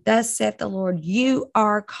telling you, thus saith the Lord, you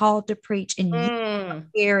are called to preach and you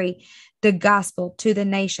carry the gospel to the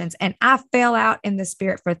nations." And I fell out in the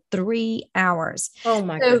spirit for 3 hours. Oh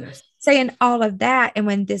my goodness. saying all of that. And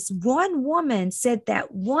when this one woman said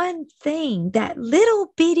that one thing, that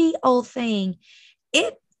little bitty old thing,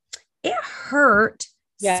 it hurt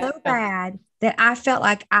so bad that I felt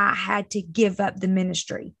like I had to give up the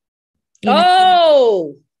ministry.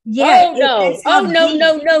 Oh, yeah. No,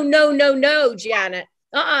 Janet.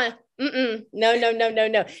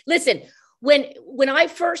 No. Listen, when I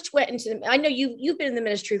first went into I know you've been in the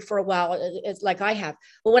ministry for a while, like I have,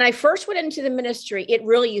 but when I first went into the ministry, it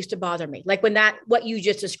really used to bother me. Like when what you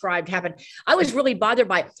just described happened, I was really bothered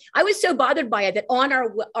by it. I was so bothered by it that on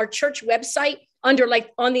our church website, under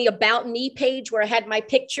on the About Me page where I had my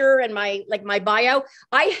picture and my bio,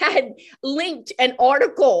 I had linked an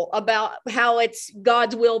article about how it's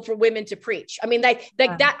God's will for women to preach. I mean,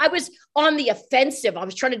 that I was on the offensive. I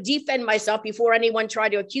was trying to defend myself before anyone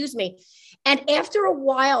tried to accuse me. And after a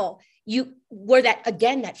while,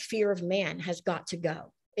 that fear of man has got to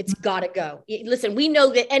go. It's got to go. Listen, we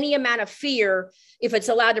know that any amount of fear, if it's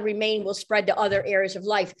allowed to remain, will spread to other areas of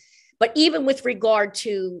life. But even with regard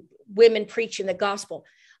to women preaching the gospel,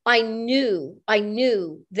 I knew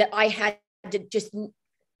that I had to just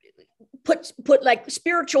put like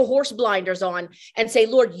spiritual horse blinders on and say,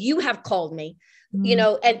 Lord, you have called me,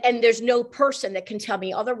 and there's no person that can tell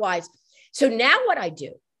me otherwise. So now what I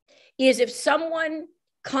do is if someone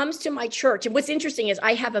comes to my church, and what's interesting is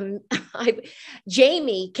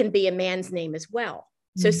Jamie can be a man's name as well.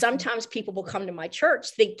 So sometimes people will come to my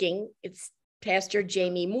church thinking it's Pastor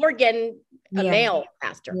Jamie Morgan, a male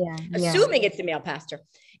pastor, assuming it's a male pastor.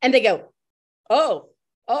 And they go, oh,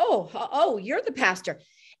 you're the pastor.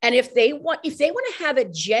 And if they want to have a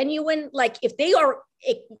genuine, like if they are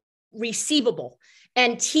receivable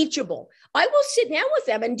and teachable, I will sit down with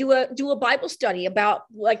them and do a Bible study about,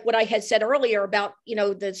 like what I had said earlier about,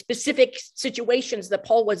 the specific situations that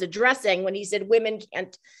Paul was addressing when he said women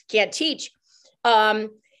can't teach.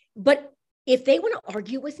 But if they want to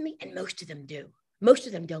argue with me, and most of them do, most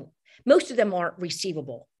of them don't, most of them aren't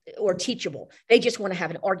receivable or teachable. They just want to have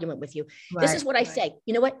an argument with you. Right, this is what I say.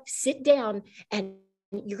 You know what? Sit down and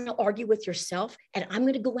you're going to argue with yourself, and I'm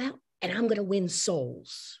going to go out and I'm going to win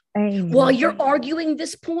souls. Amen. While you're arguing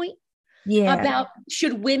this point about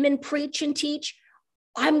should women preach and teach,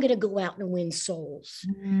 I'm going to go out and win souls.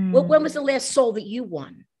 Well, when was the last soul that you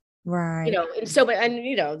won? Right. And so,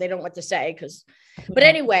 they don't want to say but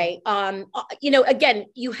anyway, again,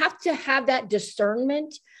 you have to have that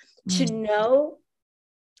discernment to know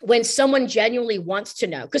when someone genuinely wants to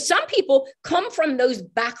know, because some people come from those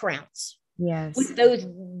backgrounds. Yes. With those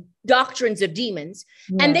doctrines of demons,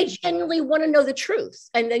 and they genuinely want to know the truth.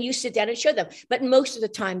 And then you sit down and show them. But most of the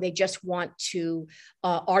time, they just want to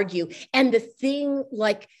argue. And the thing,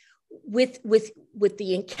 like with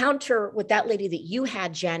the encounter with that lady that you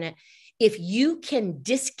had, Janet, if you can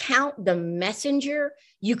discount the messenger,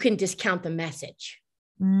 you can discount the message.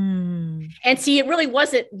 And see, it really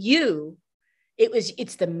wasn't you.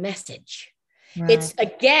 It's the message. Right. It's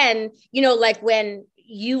again, like when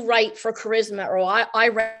you write for Charisma, or I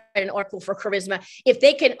write an article for Charisma, if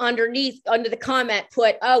they can under the comment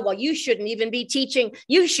put, oh, well, you shouldn't even be teaching,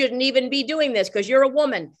 you shouldn't even be doing this because you're a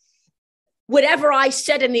woman. Whatever I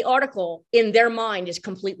said in the article in their mind is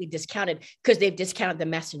completely discounted because they've discounted the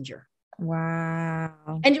messenger. Wow.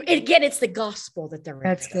 And again, it's the gospel that they're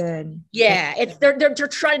That's good. Yeah. It's they're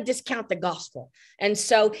trying to discount the gospel. And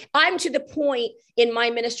so I'm to the point in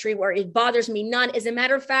my ministry where it bothers me none. As a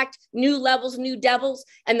matter of fact, new levels, new devils.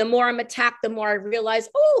 And the more I'm attacked, the more I realize,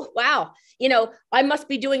 oh, wow, I must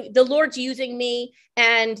be the Lord's using me,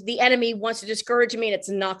 and the enemy wants to discourage me, and it's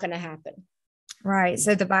not going to happen. Right.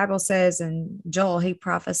 So the Bible says, and Joel, he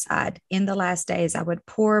prophesied, in the last days, I would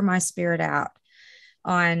pour my spirit out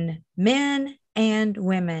on men and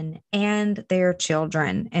women and their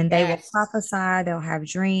children, and they will prophesy, they'll have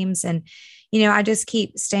dreams. And, I just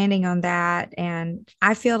keep standing on that. And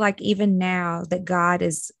I feel like even now that God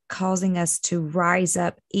is causing us to rise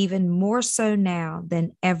up even more so now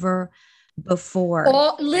than ever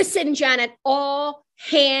before. Listen, Janet, all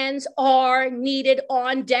hands are needed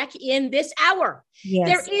on deck in this hour. Yes.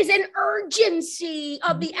 There is an urgency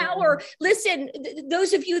of the hour. Listen,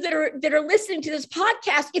 those of you that are listening to this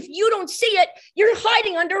podcast, if you don't see it, you're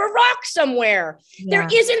hiding under a rock somewhere. Yeah.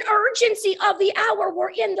 There is an urgency of the hour. We're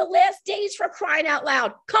in the last days, for crying out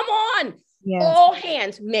loud. Come on. Yes. All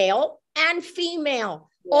hands, male and female.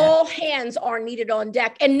 Yeah. All hands are needed on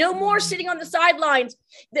deck, and no more sitting on the sidelines.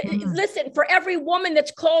 Listen, for every woman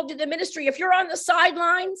that's called to the ministry, if you're on the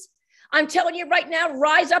sidelines, I'm telling you right now,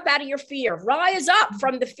 rise up out of your fear. Rise up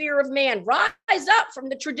from the fear of man. Rise up from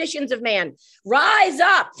the traditions of man. Rise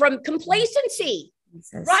up from complacency.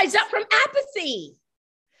 Jesus. Rise up from apathy.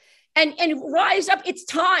 and rise up. It's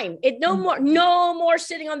time. No more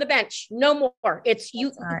sitting on the bench. No more. It's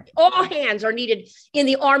you. Right. All hands are needed in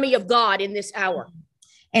the army of God in this hour.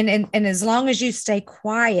 And as long as you stay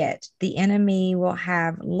quiet, the enemy will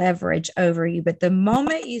have leverage over you. But the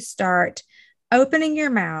moment you start opening your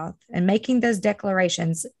mouth and making those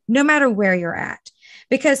declarations, no matter where you're at,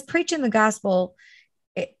 because preaching the gospel,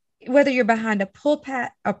 whether you're behind a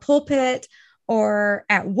pulpit or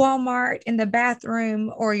at Walmart in the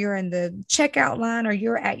bathroom, or you're in the checkout line, or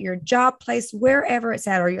you're at your job place, wherever it's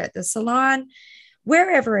at, or you're at the salon,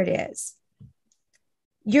 wherever it is,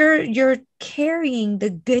 you're carrying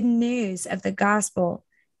the good news of the gospel,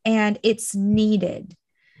 and it's needed.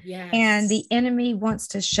 Yes. And the enemy wants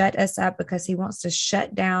to shut us up because he wants to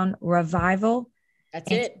shut down revival. That's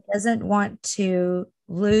it. He doesn't want to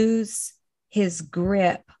lose his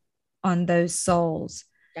grip on those souls.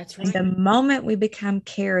 That's right. And the moment we become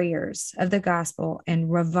carriers of the gospel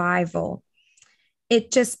and revival,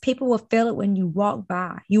 people will feel it when you walk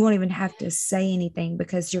by. You won't even have to say anything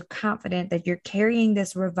because you're confident that you're carrying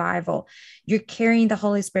this revival. You're carrying the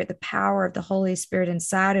Holy Spirit, the power of the Holy Spirit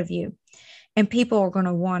inside of you. And people are going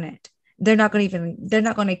to want it. They're not going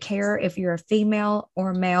to care if you're a female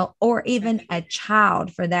or male or even a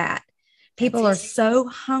child for that. People are so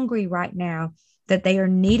hungry right now that they are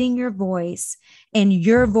needing your voice, and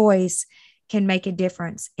your voice can make a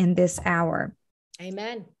difference in this hour.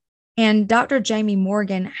 Amen. And Dr. Jamie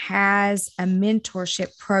Morgan has a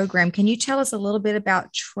mentorship program. Can you tell us a little bit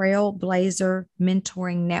about Trailblazer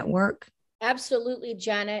Mentoring Network? Absolutely,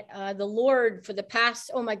 Janet. The Lord, for the past,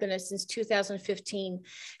 oh my goodness, since 2015,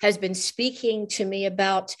 has been speaking to me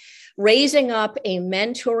about raising up a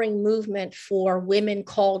mentoring movement for women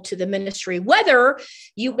called to the ministry. Whether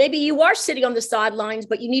maybe you are sitting on the sidelines,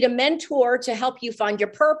 but you need a mentor to help you find your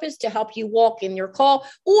purpose, to help you walk in your call,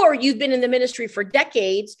 or you've been in the ministry for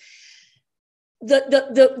decades.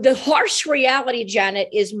 The harsh reality, Janet,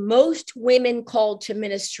 is most women called to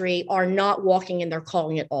ministry are not walking in their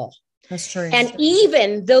calling at all. That's true. And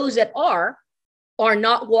even those that are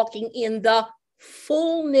not walking in the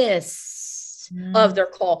fullness of their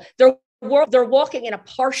call. They're walking in a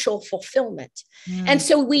partial fulfillment. And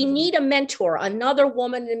so we need a mentor, another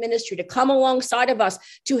woman in ministry to come alongside of us,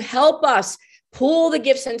 to help us pull the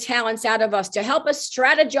gifts and talents out of us, to help us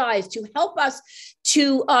strategize, to help us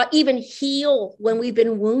to even heal when we've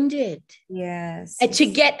been wounded. Yes. And to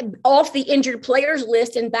get off the injured players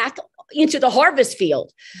list and back into the harvest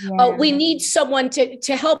field. Yeah. We need someone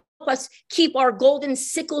to help us keep our golden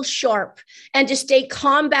sickle sharp and to stay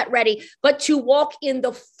combat ready, but to walk in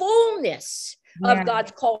the fullness of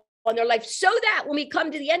God's call on their life, so that when we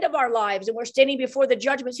come to the end of our lives and we're standing before the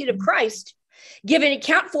judgment seat of Christ, give an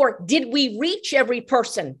account for, did we reach every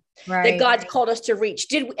person that God's called us to reach?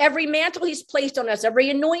 Did every mantle he's placed on us,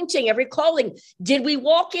 every anointing, every calling, did we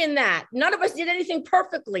walk in that? None of us did anything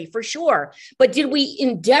perfectly, for sure. But did we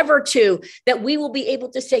endeavor to, that we will be able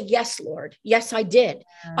to say, yes, Lord, yes, I did.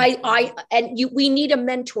 We need a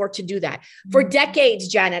mentor to do that. For decades,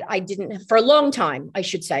 Janet, for a long time, I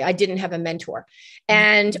should say, I didn't have a mentor.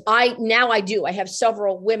 And now I do. I have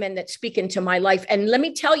several women that speak into my life. And let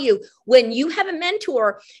me tell you, when you have a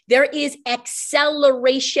mentor, there is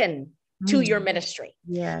acceleration to your ministry.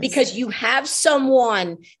 Yes. Because you have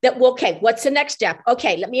someone that will, okay, what's the next step?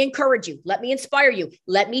 Okay, let me encourage you. Let me inspire you.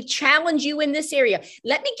 Let me challenge you in this area.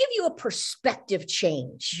 Let me give you a perspective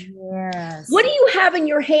change. Yes. What do you have in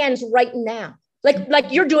your hands right now?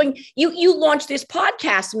 Like you're doing, you launched this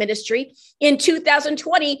podcast ministry in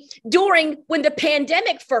 2020 when the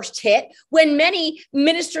pandemic first hit, when many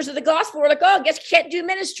ministers of the gospel were like, oh, I guess you can't do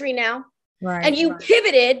ministry now. Right. And you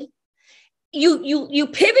pivoted. You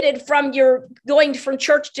pivoted from your going from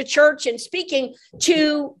church to church and speaking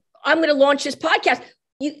to, I'm going to launch this podcast.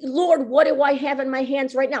 Lord, what do I have in my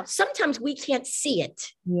hands right now? Sometimes we can't see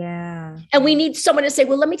it. Yeah. And we need someone to say,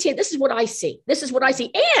 well, let me tell you, this is what I see. This is what I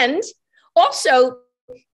see. And also,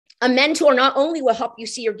 a mentor not only will help you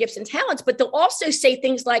see your gifts and talents, but they'll also say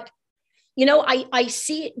things like, I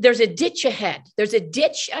see there's a ditch ahead. There's a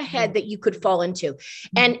ditch ahead that you could fall into.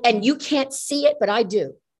 And you can't see it, but I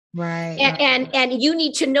do. Right. And you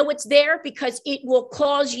need to know it's there, because it will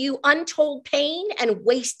cause you untold pain and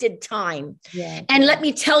wasted time. Yeah. And let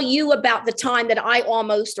me tell you about the time that I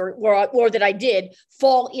almost, or that I did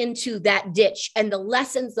fall into that ditch, and the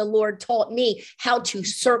lessons the Lord taught me how to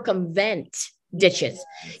circumvent ditches.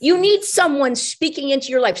 You need someone speaking into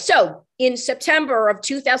your life. So in September of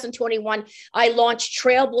 2021, I launched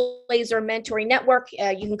Trailblazer Mentoring Network.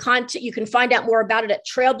 You can find out more about it at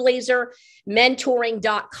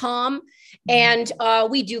trailblazermentoring.com. And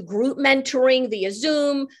we do group mentoring via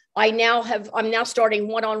Zoom. I'm now starting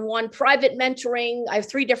one-on-one private mentoring. I have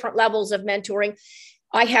 3 different levels of mentoring.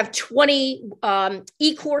 I have 20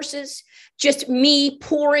 e-courses, just me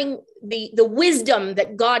pouring the wisdom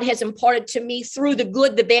that God has imparted to me through the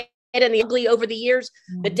good, the bad, and the ugly over the years,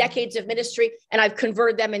 the decades of ministry, and I've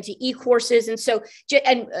converted them into e-courses. And so,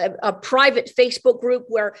 and a private Facebook group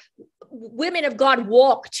where women of God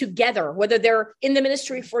walk together, whether they're in the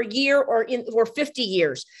ministry for a year or 50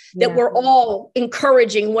 years, that we're all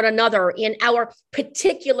encouraging one another in our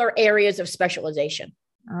particular areas of specialization.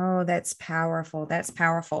 Oh, that's powerful. That's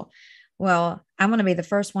powerful. Well, I'm going to be the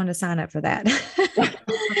first one to sign up for that.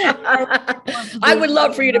 I would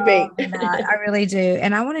love for you to be. I really do.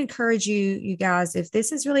 And I want to encourage you guys, if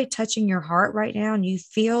this is really touching your heart right now and you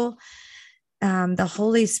feel the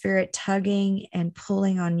Holy Spirit tugging and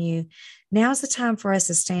pulling on you, now's the time for us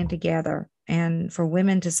to stand together and for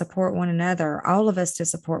women to support one another, all of us to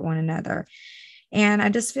support one another. And I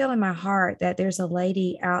just feel in my heart that there's a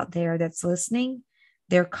lady out there that's listening.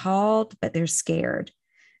 They're called, but they're scared.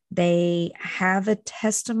 They have a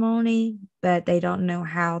testimony, but they don't know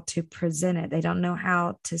how to present it. They don't know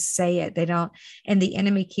how to say it. And the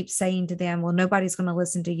enemy keeps saying to them, well, nobody's going to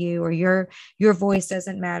listen to you, or your voice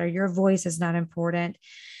doesn't matter. Your voice is not important.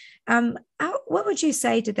 What would you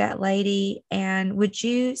say to that lady? And would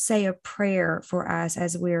you say a prayer for us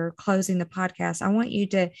as we're closing the podcast? I want you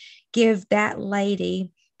to give that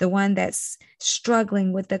lady, the one that's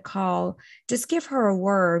struggling with the call, just give her a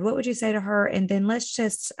word. What would you say to her? And then let's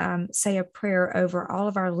just say a prayer over all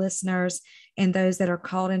of our listeners and those that are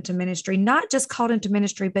called into ministry, not just called into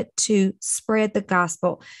ministry, but to spread the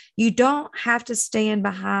gospel. You don't have to stand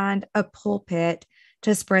behind a pulpit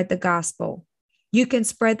to spread the gospel. You can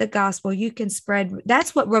spread the gospel. You can spread.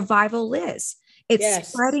 That's what revival is. It's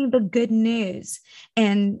spreading the good news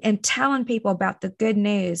and telling people about the good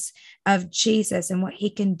news of Jesus and what he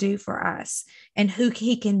can do for us and who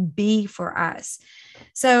he can be for us.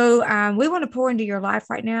 So we want to pour into your life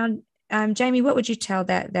right now. Jamie, what would you tell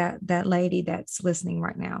that lady that's listening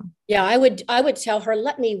right now? Yeah, I would tell her,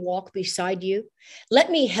 let me walk beside you.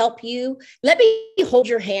 Let me help you. Let me hold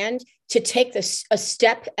your hand to take a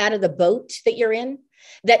step out of the boat that you're in,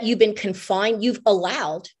 that you've been confined. You've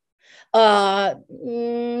allowed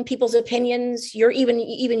people's opinions,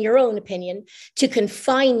 even your own opinion, to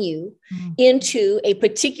confine you into a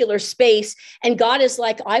particular space. And God is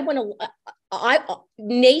like, the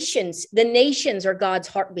nations are God's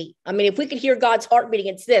heartbeat. I mean, if we could hear God's heartbeat,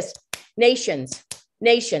 it's this: nations.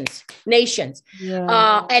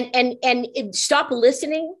 Yeah. And stop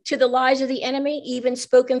listening to the lies of the enemy, even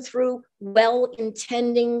spoken through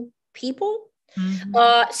well-intending people.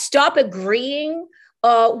 Stop agreeing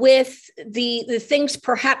with the things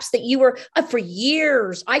perhaps that you were for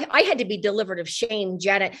years. I had to be delivered of shame,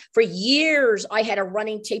 Janet. For years, I had a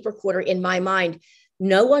running tape recorder in my mind.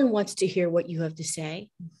 No one wants to hear what you have to say.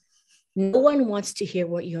 No one wants to hear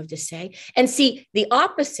what you have to say. And see, the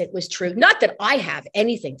opposite was true. Not that I have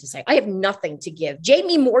anything to say. I have nothing to give.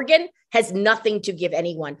 Jamie Morgan has nothing to give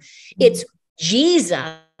anyone. It's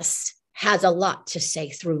Jesus has a lot to say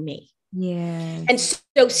through me. Yes. And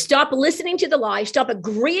so stop listening to the lies, stop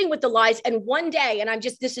agreeing with the lies. And one day, and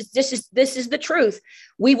this is the truth,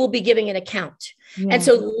 we will be giving an account. Yeah. And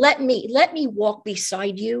so let me walk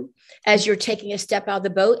beside you as you're taking a step out of the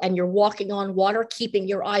boat and you're walking on water, keeping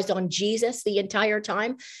your eyes on Jesus the entire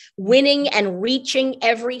time, winning and reaching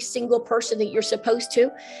every single person that you're supposed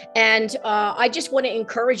to. And I just want to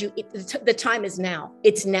encourage you. The time is now.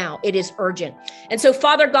 It's now. It is urgent. And so,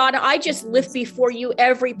 Father God, I just lift before you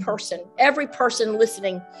every person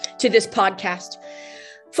listening to this podcast.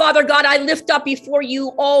 Father God, I lift up before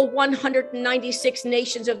you all 196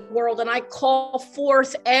 nations of the world, and I call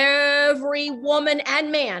forth every woman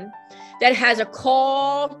and man that has a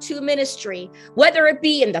call to ministry, whether it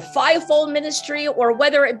be in the fivefold ministry or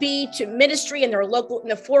whether it be to ministry in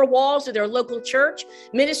the 4 walls of their local church,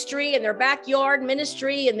 ministry in their backyard,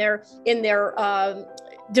 ministry in their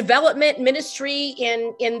development, ministry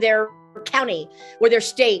in their county or their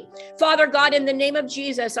state. Father God, in the name of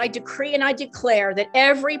Jesus, I decree and I declare that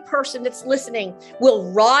every person that's listening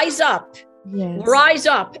will rise up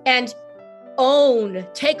and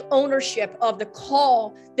take ownership of the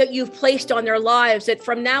call that you've placed on their lives, that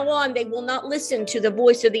from now on, they will not listen to the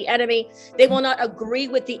voice of the enemy. They will not agree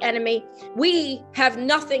with the enemy. We have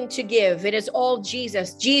nothing to give. It is all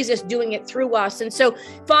Jesus doing it through us. And so,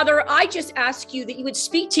 Father, I just ask you that you would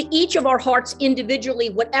speak to each of our hearts individually,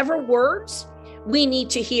 whatever words we need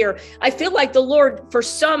to hear. I feel like the Lord, for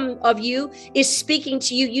some of you, is speaking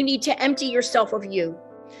to you. You need to empty yourself of you.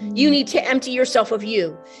 You need to empty yourself of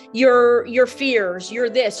your fears, your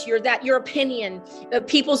this, your that, your opinion,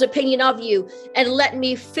 people's opinion of you, and let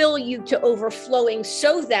me fill you to overflowing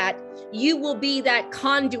so that you will be that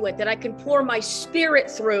conduit that I can pour my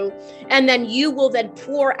spirit through. And then you will then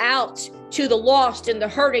pour out to the lost and the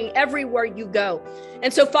hurting everywhere you go.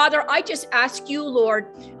 And so, Father, I just ask you, Lord,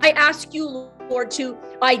 to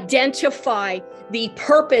identify the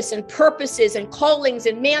purpose and purposes and callings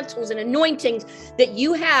and mantles and anointings that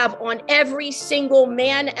you have on every single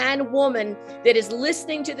man and woman that is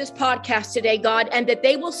listening to this podcast today, God, and that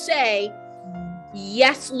they will say,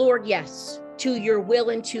 yes, Lord, yes, to your will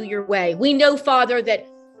and to your way. We know, Father, that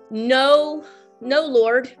no,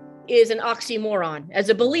 Lord, is an oxymoron. As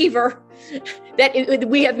a believer, that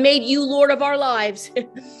we have made you Lord of our lives.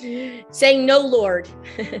 Saying no, Lord,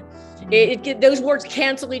 those words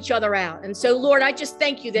cancel each other out. And so, Lord, I just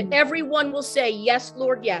thank you that everyone will say, yes,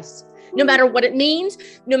 Lord, yes. No matter what it means,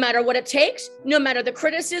 no matter what it takes, no matter the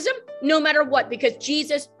criticism, no matter what, because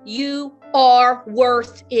Jesus, you are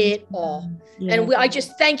worth it all. Yeah. And I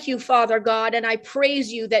just thank you, Father God, and I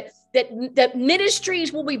praise you that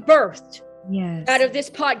ministries will be birthed out of this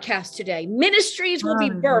podcast today. Ministries will be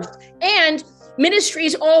birthed, and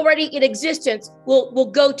ministries already in existence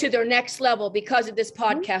will go to their next level because of this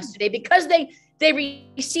podcast today, because they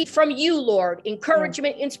received from you, Lord,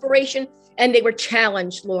 encouragement, inspiration, and they were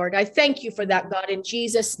challenged, Lord. I thank you for that, God, in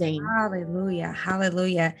Jesus' name. Hallelujah.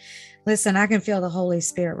 Hallelujah. Listen, I can feel the Holy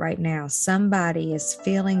Spirit right now. Somebody is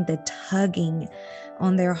feeling the tugging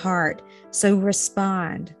on their heart. So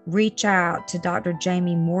respond, reach out to Dr.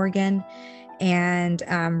 Jamie Morgan. And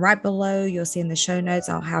right below, you'll see in the show notes,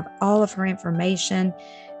 I'll have all of her information.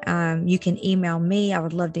 You can email me. I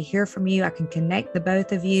would love to hear from you. I can connect the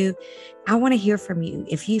both of you. I want to hear from you.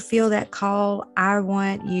 If you feel that call, I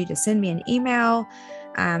want you to send me an email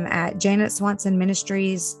at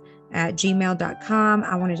janetswansonministries@gmail.com.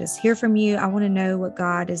 I want to just hear from you. I want to know what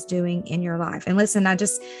God is doing in your life. And listen, I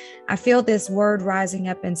feel this word rising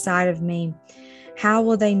up inside of me. How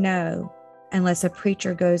will they know unless a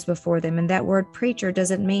preacher goes before them? And that word preacher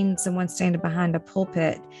doesn't mean someone standing behind a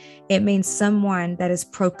pulpit. It means someone that is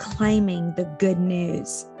proclaiming the good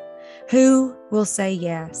news. Who will say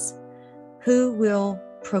yes? Who will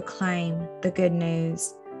proclaim the good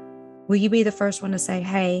news? Will you be the first one to say,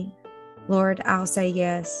 hey, Lord, I'll say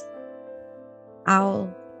yes.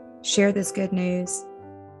 I'll share this good news.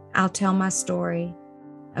 I'll tell my story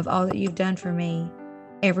of all that you've done for me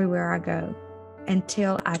everywhere I go,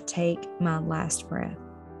 until I take my last breath.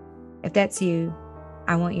 If that's you,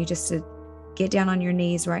 I want you just to get down on your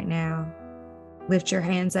knees right now, lift your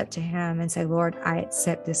hands up to him and say, Lord, I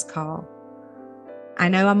accept this call. I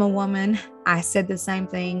know I'm a woman. I said the same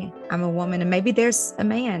thing. I'm a woman. And maybe there's a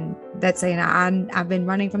man that's saying, I've been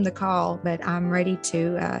running from the call, but I'm ready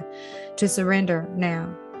to surrender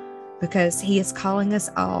now, because he is calling us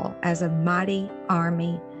all as a mighty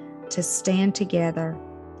army to stand together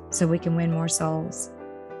so we can win more souls.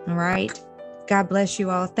 All right. God bless you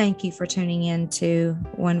all. Thank you for tuning in to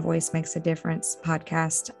One Voice Makes a Difference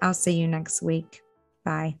podcast. I'll see you next week.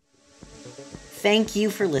 Bye. Thank you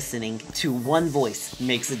for listening to One Voice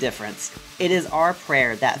Makes a Difference. It is our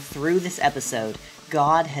prayer that through this episode,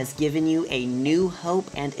 God has given you a new hope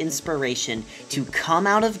and inspiration to come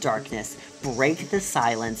out of darkness, break the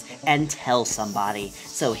silence, and tell somebody,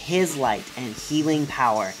 so His light and healing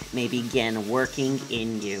power may begin working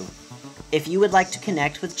in you. If you would like to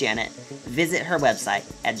connect with Janet, visit her website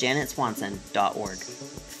at janetswanson.org.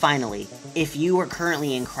 Finally, if you are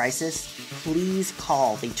currently in crisis, please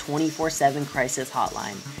call the 24/7 crisis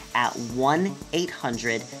hotline at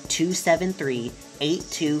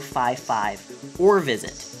 1-800-273-8255 or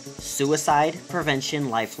visit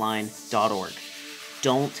suicidepreventionlifeline.org.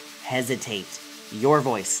 Don't hesitate. Your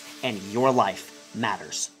voice and your life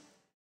matters.